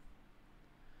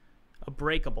a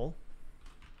breakable.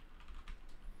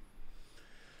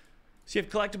 So you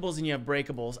have collectibles and you have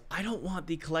breakables. I don't want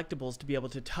the collectibles to be able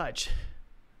to touch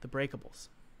the breakables.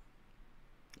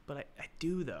 But I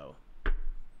do, though.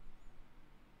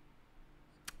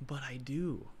 But I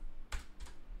do.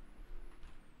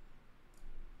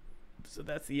 So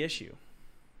that's the issue.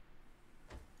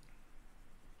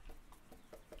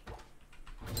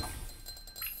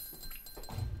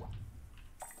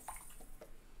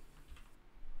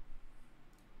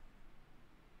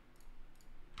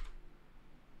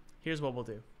 Here's what we'll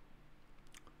do.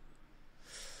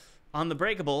 On the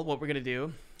breakable, what we're going to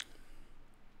do...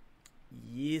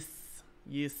 Yes,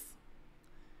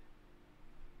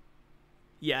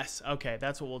 okay,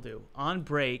 that's what we'll do. On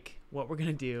break, what we're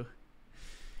going to do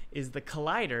is the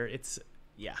collider,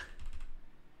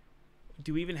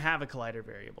 Do we even have a collider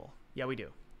variable? Yeah, we do.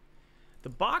 The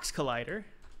box collider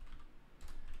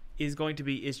is going to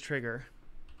be is trigger,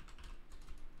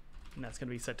 and that's going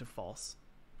to be set to false.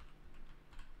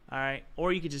 All right,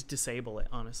 or you could just disable it,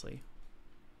 honestly.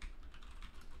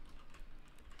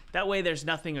 That way there's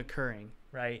nothing occurring,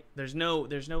 right? There's no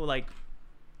like,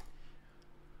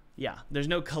 yeah, there's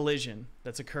no collision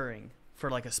that's occurring for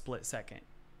like a split second.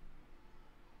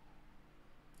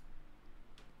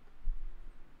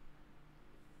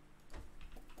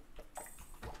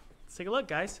 Let's take a look,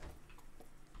 guys.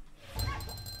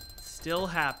 Still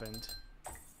happened.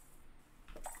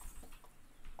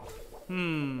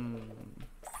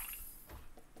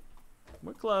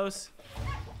 We're close.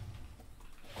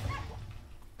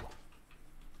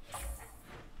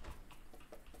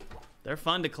 They're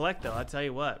fun to collect, though, I'll tell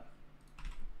you what.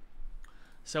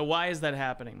 So why is that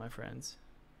happening, my friends?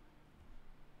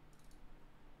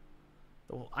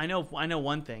 I know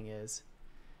one thing is,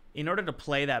 in order to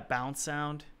play that bounce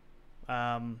sound,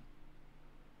 I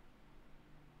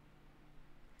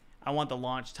want the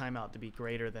launch timeout to be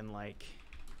greater than like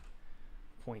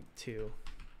 0.2.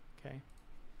 Okay.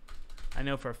 I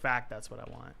know for a fact that's what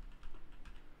I want.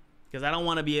 Because I don't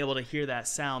want to be able to hear that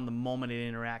sound the moment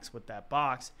it interacts with that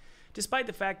box, despite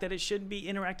the fact that it shouldn't be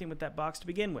interacting with that box to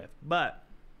begin with. But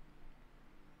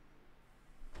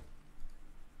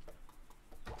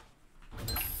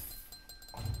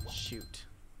shoot.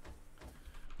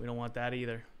 We don't want that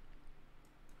either.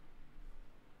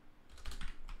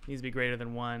 Needs to be greater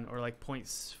than 1 or like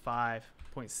 0.5,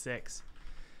 0.6.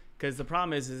 Because the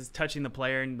problem is touching the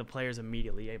player and the player's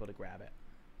immediately able to grab it.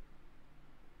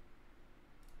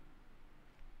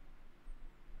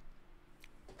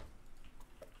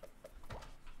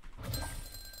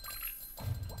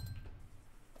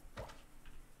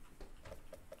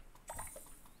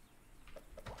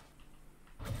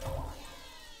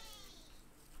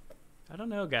 I don't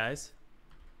know, guys.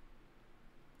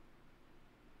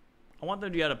 I want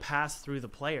them to be able to pass through the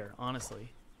player,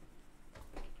 honestly.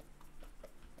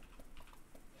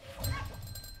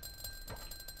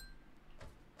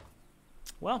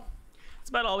 Well, that's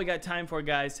about all we got time for,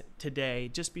 guys, today.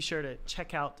 Just be sure to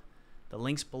check out the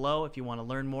links below if you want to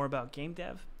learn more about game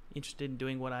dev, interested in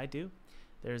doing what I do.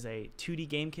 There's a 2D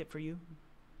game kit for you,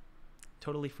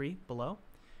 totally free, below.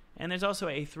 And there's also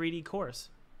a 3D course,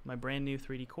 my brand new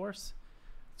 3D course,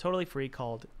 totally free,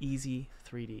 called Easy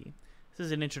 3D. This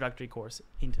is an introductory course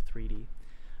into 3D.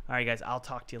 All right, guys, I'll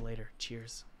talk to you later.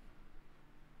 Cheers.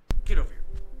 Get over here.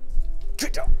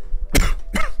 Get down.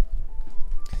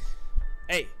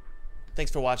 Hey, thanks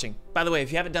for watching. By the way,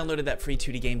 if you haven't downloaded that free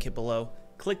 2D game kit below,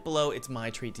 click below. It's my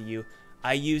treat to you.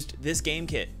 I used this game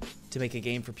kit to make a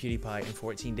game for PewDiePie in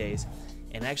 14 days,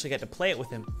 and I actually got to play it with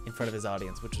him in front of his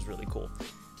audience, which was really cool.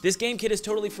 This game kit is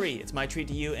totally free. It's my treat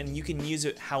to you, and you can use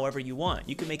it however you want.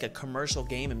 You can make a commercial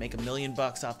game and make $1 million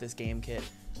off this game kit.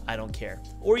 I don't care.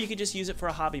 Or you could just use it for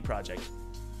a hobby project.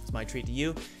 It's my treat to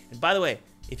you. And by the way,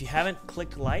 if you haven't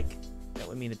clicked like, that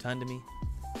would mean a ton to me.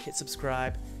 Hit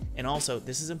subscribe. And also,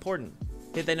 this is important,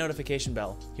 hit that notification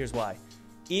bell. Here's why.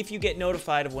 If you get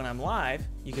notified of when I'm live,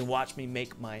 you can watch me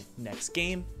make my next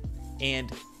game, and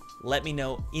let me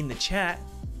know in the chat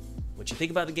what you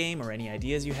think about the game or any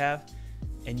ideas you have,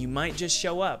 and you might just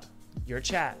show up. Your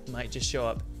chat might just show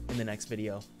up in the next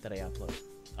video that I upload.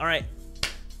 All right,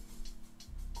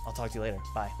 I'll talk to you later.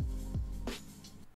 Bye.